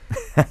week.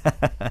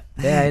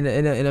 Yeah,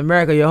 in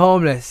America, you're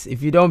homeless.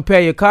 If you don't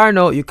pay your car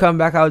note, you come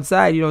back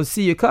outside, you don't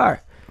see your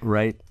car.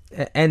 Right.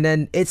 And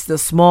then it's the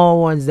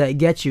small ones that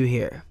get you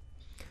here.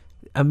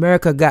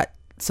 America got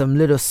some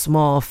little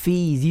small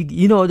fees.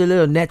 You know the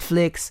little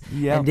Netflix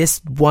Yeah. and this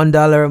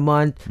 $1 a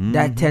month,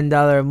 that Mhm.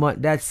 $10 a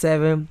month, that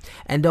 $7,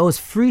 and those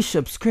free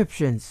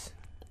subscriptions.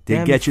 They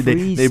Them get you.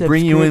 free They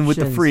bring you in with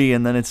the subscriptions. free,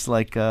 and then it's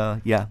like,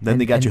 yeah. Then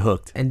they got you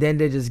hooked. And then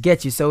they just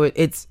get you. So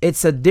it's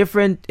a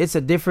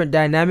different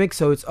dynamic.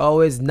 So it's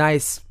always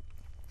nice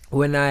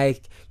when I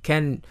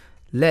can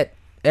let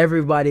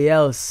everybody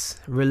else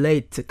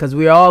relate, because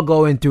we're all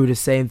going through the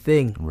same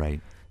thing.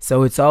 Right.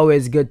 So it's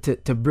always good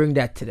to bring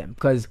that to them,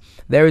 because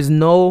there is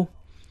no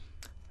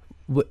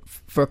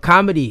for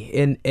comedy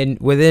in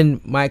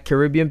within my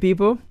Caribbean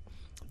people,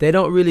 they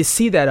don't really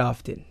see that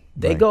often.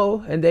 They Right.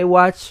 go and they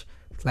watch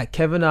like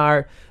Kevin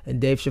Hart and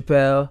Dave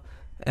Chappelle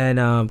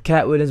and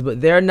Cat Williams,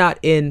 but they're not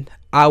in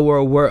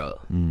our world.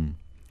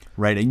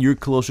 Right, and you're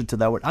closer to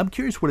that word. I'm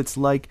curious what it's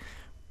like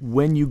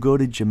when you go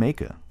to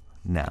Jamaica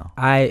now.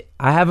 I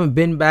haven't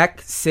been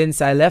back since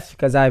I left,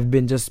 because I've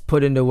been just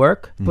putting in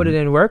work. But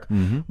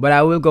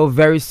I will go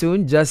very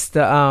soon.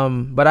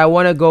 But I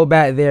want to go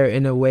back there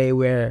in a way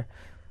where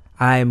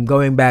I'm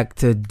going back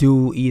to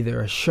do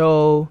either a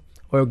show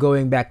or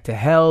going back to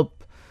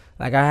help.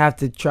 Like I have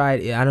to try.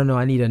 I don't know.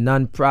 I need a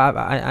non-prop.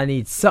 I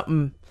need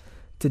something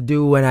to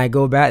do when I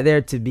go back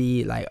there to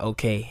be like,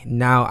 okay,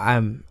 now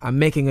I'm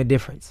making a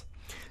difference.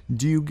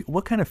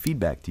 What kind of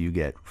feedback do you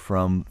get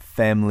from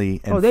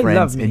family and they friends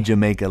love me. in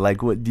Jamaica?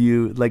 Like, what do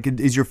you like?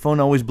 Is your phone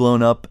always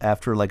blown up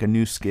after like a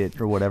new skit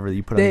or whatever that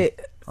you put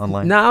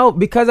online? Now,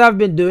 because I've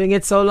been doing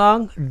it so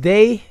long,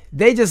 they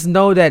just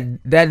know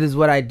that is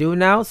what I do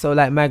now. So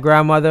like my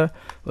grandmother,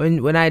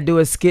 when I do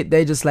a skit,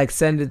 they just like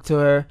send it to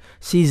her.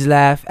 She's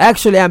laugh.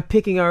 Actually, I'm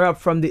picking her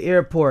up from the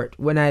airport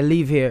when I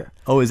leave here.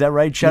 Oh, is that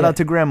right? Shout Yeah. out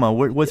to Grandma.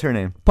 What's her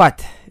name?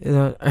 Pat,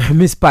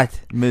 Miss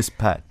Pat. Miss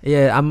Pat.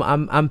 Yeah,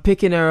 I'm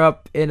picking her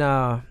up in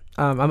I'm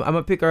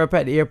gonna pick her up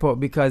at the airport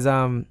because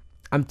I'm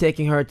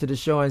taking her to the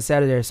show on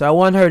Saturday. So I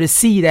want her to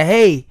see that,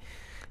 hey,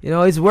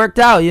 it's worked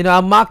out.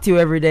 I mocked you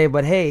every day,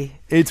 but hey,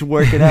 it's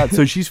working out.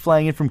 So she's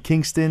flying in from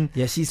Kingston.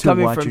 Yeah, she's to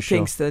coming watch from your show.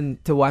 Kingston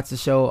to watch the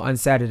show on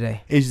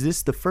Saturday. Is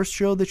this the first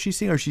show that she's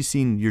seen, or she's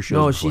seen your show?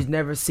 No, before? she's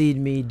never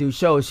seen me do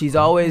shows. She's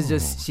always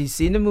she's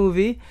seen the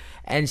movie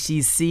and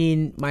she's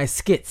seen my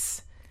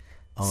skits.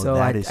 Oh, So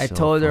that I is so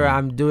told her fun.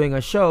 I'm doing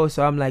a show,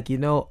 so I'm like,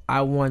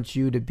 I want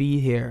you to be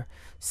here.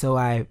 So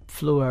I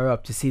flew her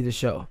up to see the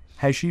show.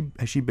 Has she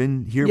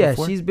been here Yeah,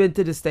 before? she's been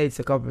to the States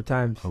a couple of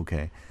times,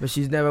 Okay. but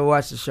she's never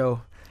watched the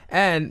show.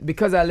 And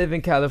because I live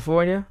in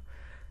California,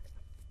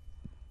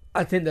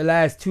 I think the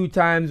last 2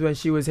 times when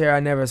she was here, I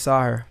never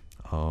saw her.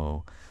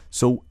 Oh.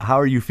 So how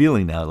are you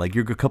feeling now? Like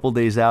you're a couple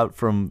days out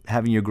from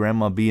having your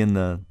grandma be in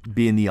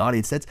the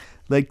audience. That's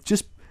like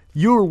just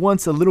you were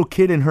once a little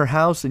kid in her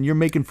house and you're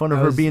making fun of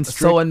I her was being strict.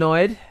 so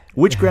annoyed.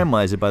 Which grandma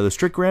is it? By the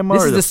strict grandma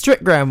This or is the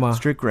strict grandma.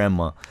 strict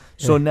grandma?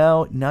 So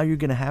now you're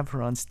gonna have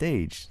her on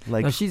stage.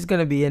 Like No, she's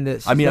gonna be in the.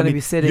 She's I mean, gonna be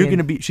sitting. you're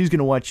gonna be. She's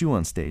gonna watch you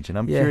on stage, and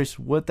I'm Yeah. curious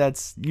what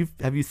that's.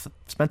 Have you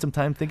spent some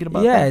time thinking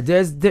about? Yeah,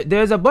 that?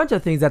 there's a bunch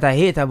of things that I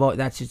hate about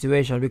that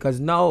situation because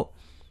now,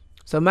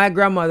 so my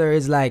grandmother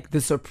is like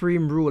the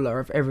supreme ruler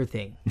of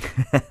everything.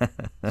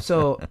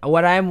 So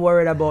what I'm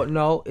worried about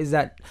now is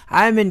that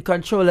I'm in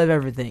control of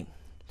everything.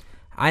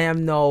 I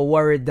am now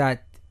worried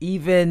that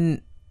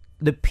even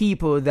the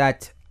people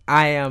that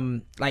I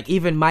am like,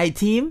 even my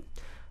team.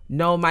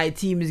 Now my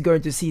team is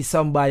going to see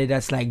somebody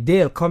that's like,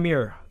 Dale, come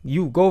here.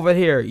 You go over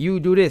here. You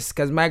do this.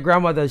 Because my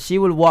grandmother, she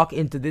will walk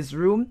into this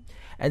room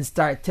and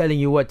start telling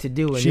you what to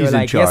do. And She's you're in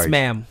like, yes, charge.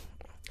 ma'am.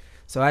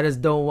 So I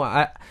just don't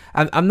want.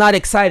 I'm not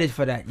excited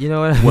for that. You know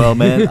what I mean? Well,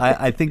 man,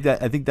 I think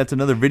that's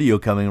another video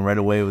coming right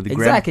away with the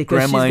Exactly, 'cause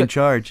grandma she's in got-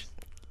 charge.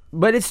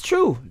 But it's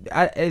true.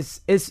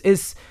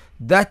 It's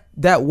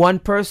that one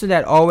person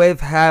that always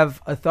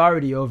have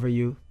authority over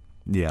you.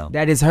 Yeah.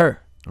 That is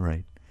her.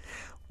 Right.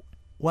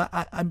 Well,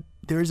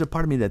 there is a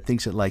part of me that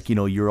thinks that like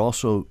you're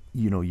also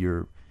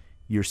you're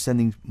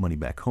sending money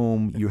back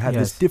home. You have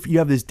Yes. you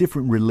have this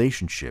different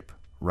relationship,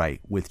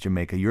 right, with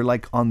Jamaica. You're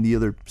like on the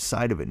other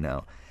side of it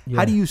now.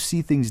 How Yeah. do you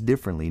see things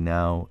differently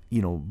now,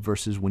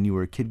 versus when you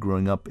were a kid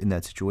growing up in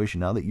that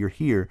situation? Now that you're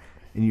here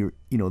and you're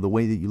the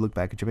way that you look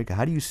back at Jamaica,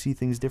 how do you see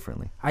things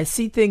differently? I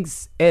see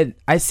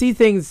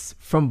things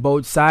from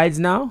both sides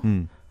now.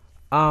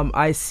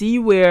 I see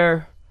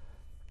where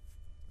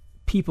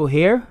people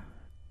here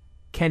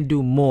can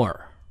do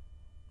more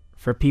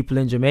for people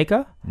in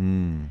Jamaica.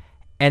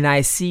 And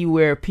I see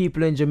where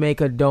people in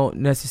Jamaica don't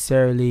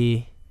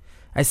necessarily.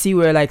 I see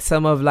where like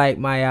some of like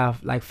my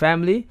like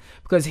family,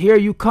 because here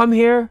you come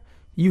here,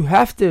 you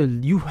have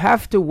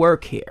to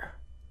work here.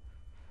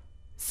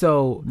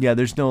 So Yeah,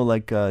 there's no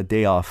like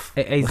day off.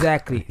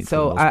 exactly. For the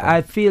So most part.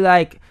 I feel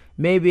like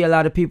maybe a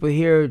lot of people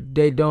here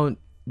don't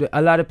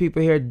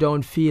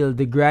feel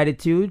the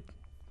gratitude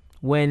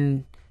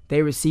when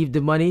they receive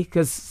the money,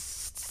 because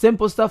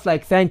simple stuff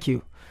like thank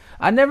you.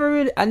 I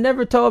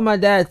never told my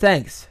dad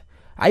thanks.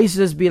 I used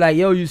to just be like,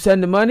 yo, you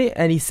send the money,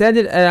 and he sent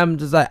it, and I'm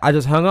just like, I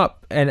just hung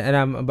up and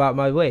I'm about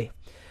my way.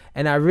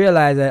 And I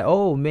realized that,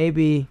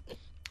 maybe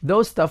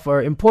those stuff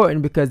are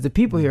important because the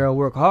people here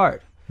work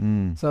hard.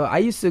 So I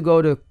used to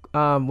go to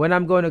when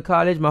I'm going to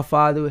college, my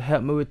father would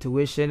help me with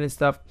tuition and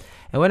stuff.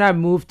 And when I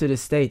moved to the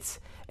States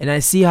and I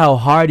see how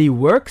hard he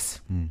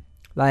works,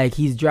 like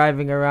he's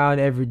driving around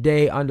every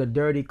day under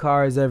dirty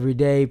cars every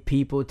day,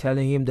 people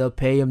telling him they'll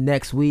pay him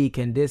next week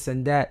and this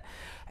and that.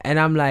 And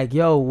I'm like,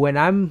 yo, when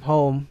I'm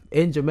home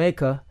in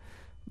Jamaica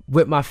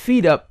with my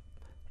feet up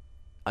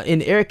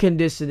in air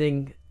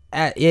conditioning,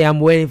 I'm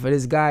waiting for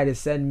this guy to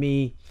send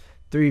me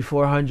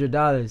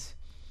 $300-400.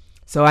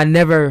 So I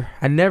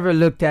never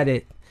looked at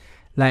it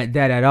like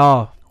that at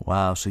all.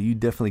 Wow, so you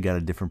definitely got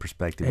a different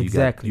perspective.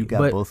 Exactly. You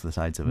got both the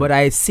sides of it. But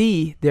I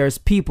see there's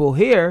people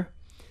here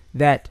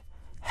that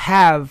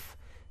have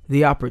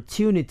the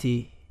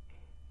opportunity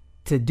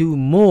to do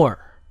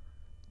more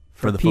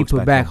for the people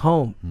folks back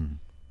home.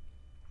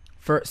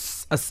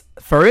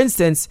 For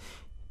instance,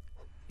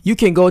 you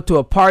can go to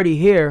a party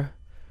here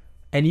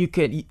and you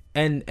can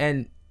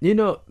and you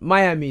know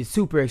Miami is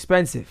super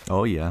expensive.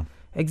 Oh yeah.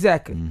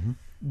 Exactly.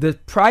 The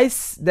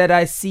price that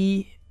I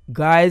see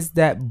guys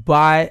that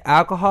buy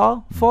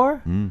alcohol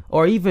for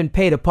or even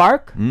pay to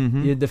park,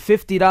 the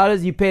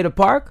 $50 you pay to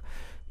park,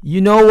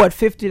 you know what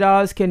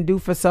 $50 can do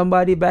for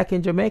somebody back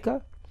in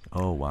Jamaica?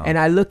 Oh wow. And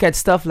I look at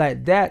stuff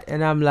like that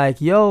and I'm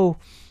like, yo,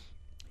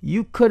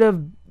 you could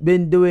have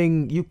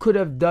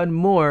done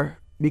more,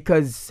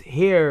 because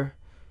here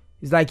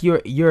it's like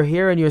you're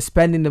here and you're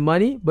spending the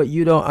money, but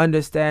you don't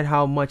understand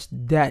how much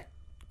that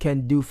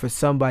can do for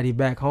somebody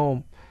back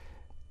home.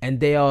 And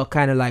they all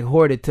kind of like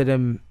hoard it to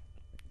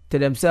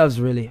themselves,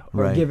 really,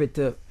 or give it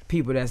to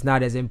people that's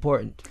not as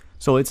important.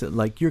 So it's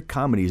like your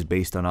comedy is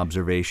based on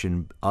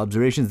observations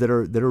that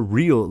are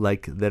real,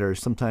 like that are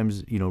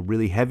sometimes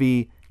really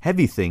heavy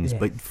things,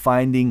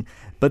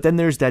 but then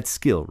there's that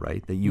skill,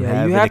 right? That you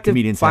have that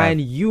comedians have. You have to find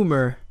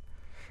humor.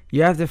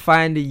 You have to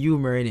find the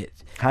humor in it.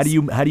 How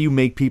do you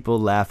make people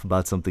laugh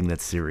about something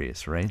that's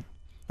serious, right?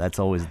 That's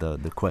always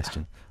the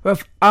question. Well,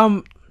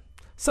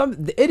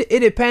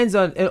 it depends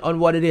on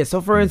what it is.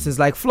 So for instance,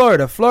 like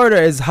Florida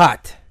is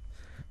hot.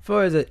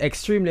 Florida is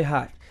extremely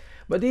hot.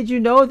 But did you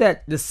know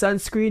that the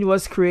sunscreen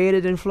was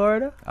created in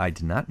Florida? I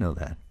did not know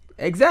that.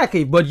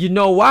 Exactly, but you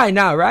know why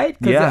now, right?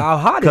 Because how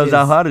hot it is. Because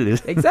how hot it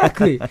is.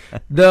 Exactly.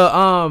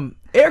 The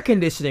air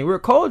conditioning. We're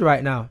cold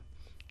right now.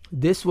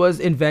 This was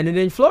invented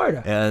in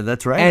Florida.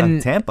 That's right. In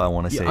Tampa, I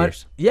want to say.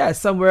 Yeah,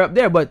 somewhere up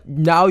there. But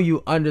now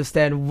you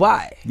understand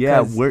why.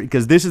 Yeah,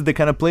 because this is the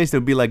kind of place that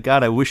would be like,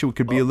 God, I wish it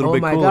could be a little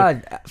bit cooler. Oh my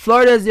God.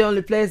 Florida is the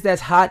only place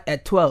that's hot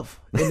at 12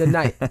 in the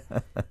night.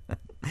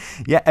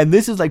 Yeah, and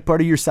this is like part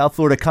of your South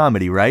Florida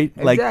comedy, right?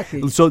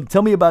 Exactly. So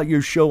tell me about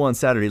your show on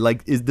Saturday.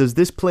 Like, does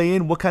this play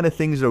in? What kind of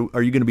things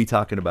are you going to be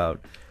talking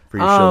about for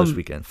your show this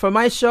weekend? For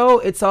my show,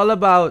 it's all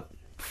about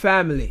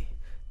family.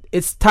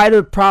 It's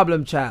titled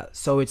Problem Child.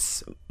 So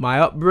it's my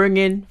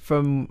upbringing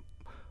from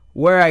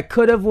where I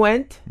could have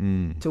went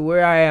to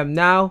where I am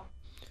now,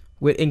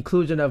 with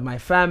inclusion of my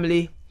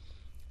family,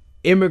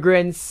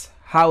 immigrants,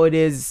 how it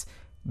is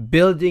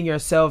building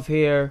yourself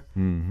here,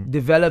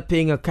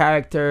 developing a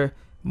character,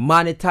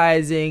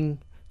 monetizing,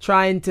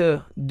 trying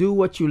to do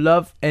what you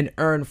love and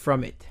earn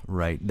from it.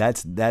 Right.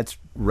 That's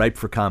ripe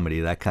for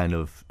comedy, that kind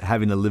of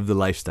having to live the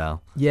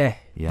lifestyle. Yeah.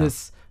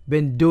 Just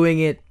been doing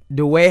it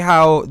the way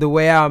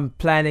I'm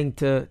planning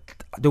to,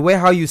 the way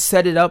how you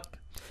set it up.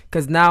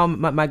 Because now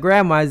my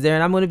grandma is there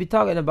and I'm going to be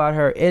talking about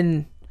her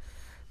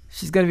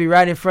she's going to be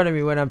right in front of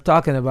me when I'm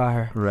talking about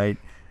her. Right.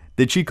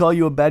 Did she call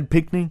you a bad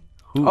picnic?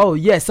 Oh,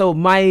 yeah. So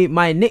my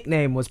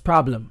nickname was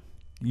Problem.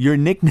 Your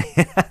nickname?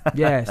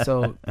 Yeah,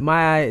 so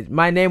my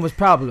name was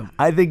Problem.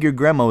 I think your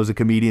grandma was a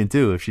comedian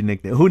too. If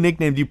who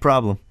nicknamed you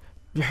Problem?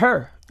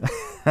 Her.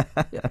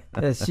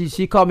 Yeah,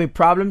 she called me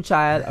Problem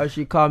Child, or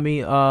she called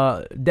me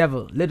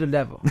Devil, Little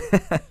Devil.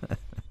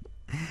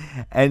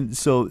 And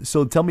so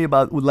tell me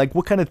about, like,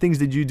 what kind of things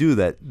did you do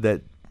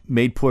that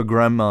made poor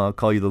grandma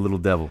call you the Little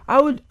Devil?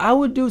 I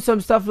would do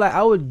some stuff like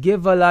I would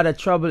give a lot of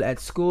trouble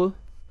at school.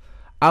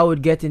 I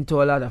would get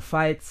into a lot of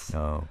fights.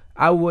 Oh.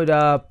 I would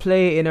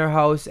play in her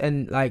house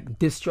and like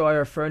destroy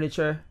her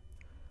furniture,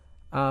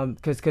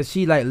 cause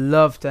she like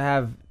loved to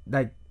have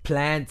like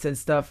plants and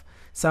stuff.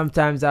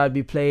 Sometimes I'd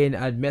be playing,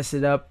 I'd mess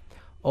it up,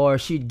 or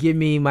she'd give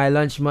me my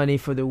lunch money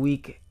for the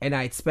week and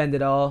I'd spend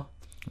it all.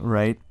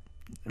 Right.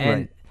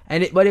 But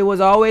it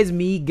was always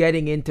me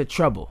getting into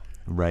trouble.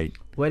 Right.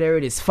 Whether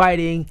it is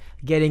fighting,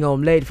 getting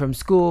home late from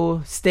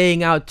school,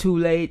 staying out too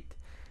late,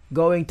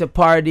 going to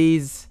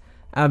parties.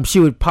 She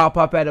would pop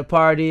up at a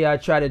party.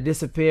 I'd try to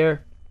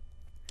disappear.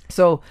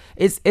 So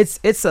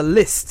it's a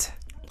list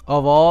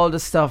of all the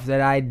stuff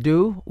that I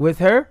do with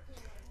her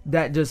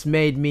that just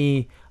made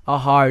me a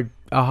hard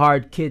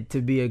kid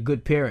to be a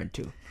good parent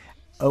to.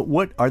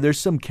 What are there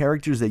some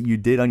characters that you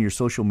did on your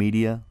social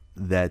media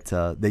that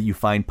you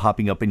find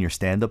popping up in your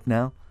stand-up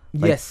now?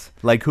 Yes.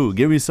 Like who?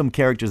 Give me some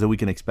characters that we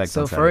can expect.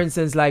 So for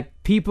instance, like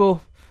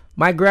people,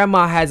 my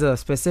grandma has a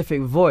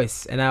specific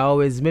voice and I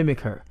always mimic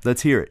her.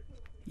 Let's hear it.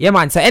 Yeah,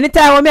 man. So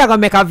anytime when I gonna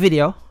make a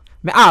video,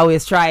 I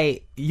always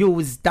try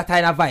use that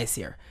kind of voice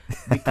here,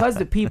 because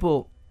the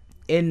people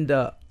in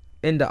the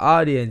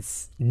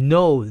audience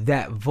know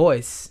that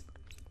voice.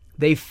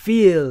 They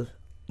feel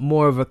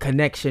more of a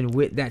connection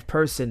with that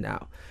person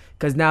now,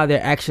 because now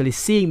they're actually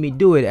seeing me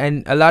do it,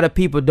 and a lot of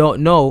people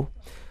don't know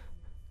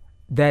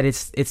that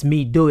it's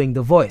me doing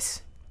the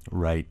voice.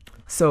 Right.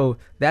 So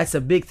that's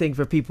a big thing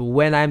for people.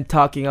 When I'm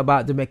talking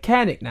about the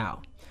mechanic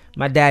now,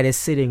 my dad is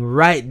sitting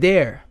right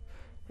there,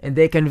 and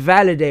they can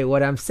validate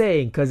what I'm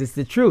saying because it's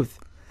the truth.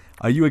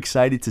 Are you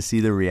excited to see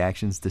the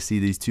reactions, to see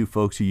these two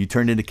folks who you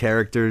turned into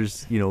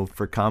characters,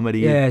 for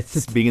comedy? Yeah,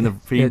 being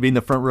in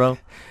the front row.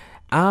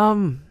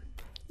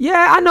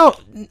 Yeah,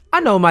 I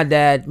know my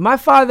dad. My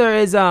father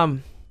is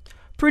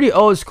pretty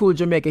old school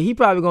Jamaica. He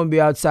probably gonna be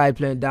outside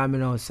playing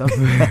dominoes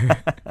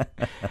somewhere.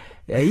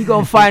 Yeah, he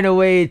gonna find a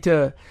way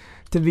to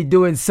be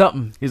doing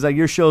something. He's like,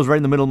 your show's right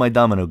in the middle of my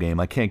domino game.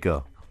 I can't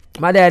go.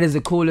 My dad is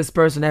the coolest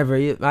person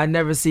ever. I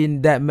never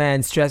seen that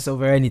man stress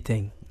over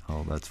anything.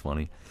 Oh, that's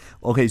funny.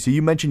 Okay, so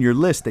you mentioned your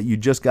list that you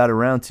just got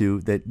around to,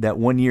 that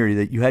one year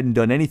that you hadn't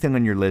done anything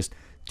on your list.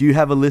 Do you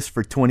have a list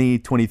for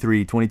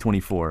 2023,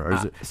 2024?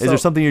 Or is there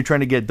something you're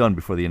trying to get done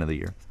before the end of the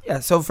year? Yeah,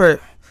 so for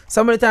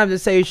some of the times they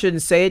say you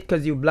shouldn't say it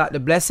because you block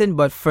the blessing.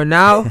 But for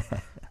now,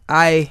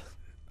 I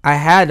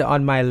had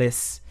on my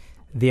list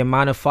the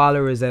amount of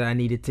followers that I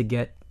needed to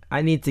get. I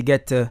wanted to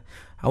get to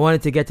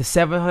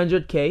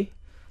 700K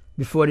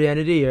before the end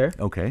of the year.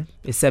 Okay.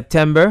 It's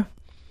September.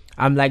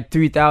 I'm like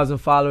 3,000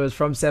 followers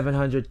from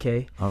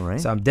 700K. All right.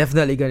 So I'm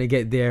definitely going to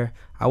get there.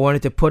 I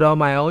wanted to put on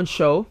my own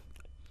show.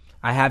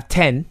 I have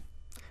 10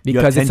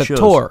 because it's a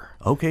tour.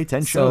 Okay,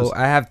 10 shows. So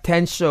I have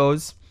 10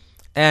 shows,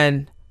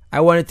 and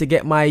I wanted to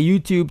get my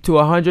YouTube to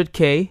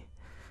 100K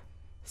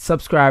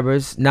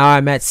subscribers. Now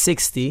I'm at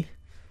 60.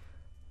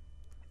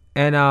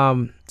 And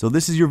so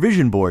this is your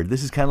vision board.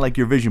 This is kind of like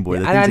your vision board.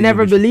 And I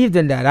never believed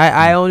in that.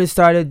 I only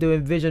started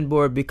doing vision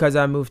board because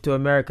I moved to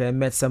America and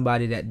met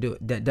somebody that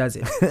does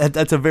it.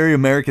 That's a very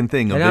American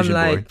thing. And vision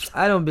I'm like, board.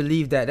 I don't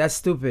believe that. That's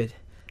stupid.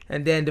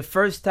 And then the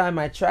first time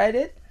I tried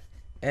it,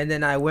 and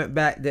then I went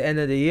back the end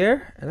of the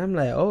year, and I'm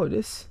like, oh,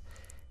 this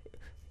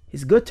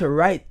it's good to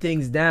write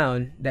things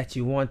down that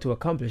you want to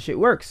accomplish. It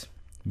works.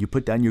 You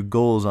put down your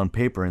goals on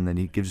paper, and then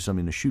he gives you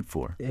something to shoot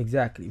for.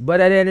 Exactly.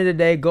 But at the end of the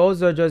day,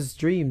 goals are just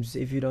dreams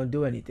if you don't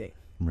do anything.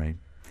 Right.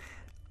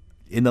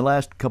 In the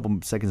last couple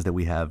seconds that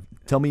we have,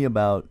 tell me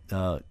about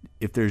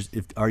is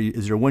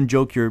there one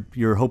joke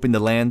you're hoping to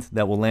land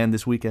that will land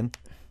this weekend?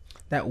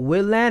 That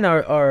will land,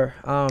 or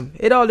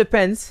it all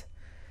depends.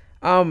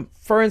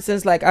 For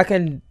instance, like I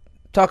can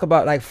talk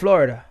about like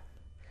Florida.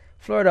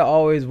 Florida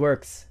always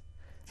works.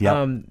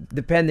 Yeah.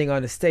 Depending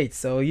on the state.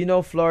 So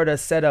Florida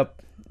set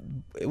up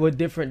with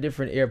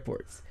different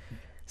airports.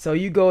 So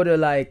you go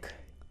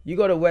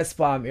to West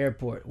Palm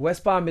Airport.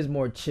 West Palm is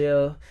more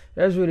chill.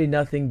 There's really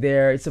nothing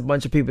there. It's a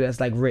bunch of people that's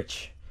like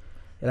rich.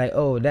 You're like,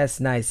 oh, that's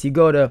nice. You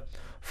go to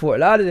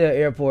Fort Lauderdale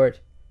Airport,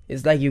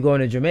 it's like you're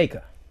going to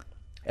Jamaica.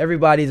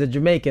 Everybody's a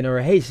Jamaican or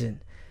a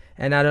Haitian.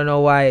 And I don't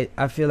know why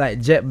I feel like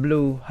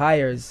JetBlue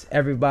hires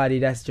everybody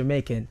that's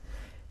Jamaican.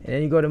 And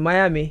then you go to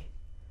Miami,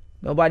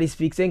 nobody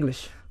speaks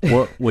English.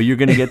 Well, you're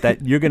gonna get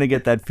that. You're gonna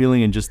get that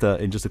feeling in just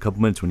a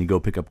couple minutes when you go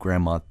pick up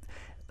Grandma.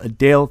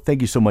 Dale, thank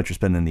you so much for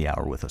spending the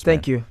hour with us.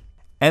 Thank you.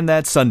 And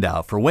that's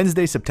Sundial for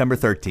Wednesday, September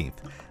 13th.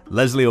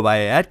 Leslie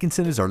Ovalle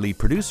Atkinson is our lead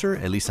producer.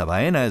 Elisa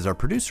Baena is our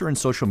producer and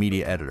social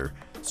media editor.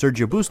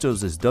 Sergio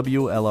Bustos is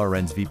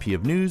WLRN's VP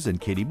of News, and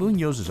Katie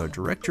Munoz is our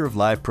Director of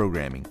Live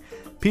Programming.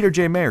 Peter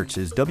J. Mertz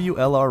is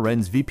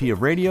WLRN's VP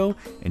of Radio.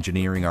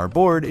 Engineering our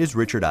board is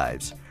Richard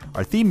Ives.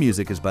 Our theme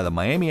music is by the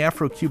Miami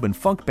Afro-Cuban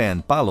funk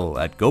band Palo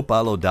at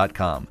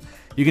gopalo.com.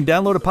 You can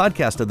download a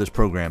podcast of this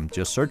program.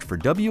 Just search for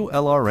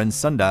WLRN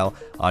Sundial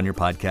on your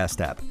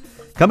podcast app.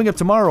 Coming up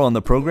tomorrow on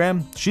the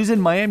program, she's in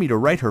Miami to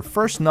write her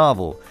first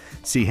novel.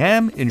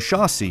 Siham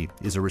Inshasi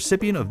is a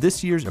recipient of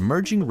this year's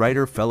Emerging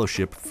Writer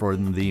Fellowship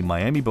from the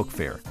Miami Book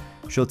Fair.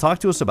 She'll talk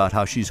to us about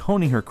how she's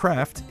honing her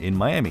craft in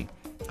Miami.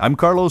 I'm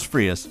Carlos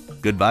Frias.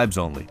 Good vibes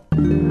only.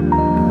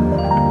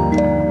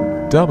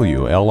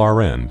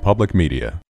 WLRN Public Media.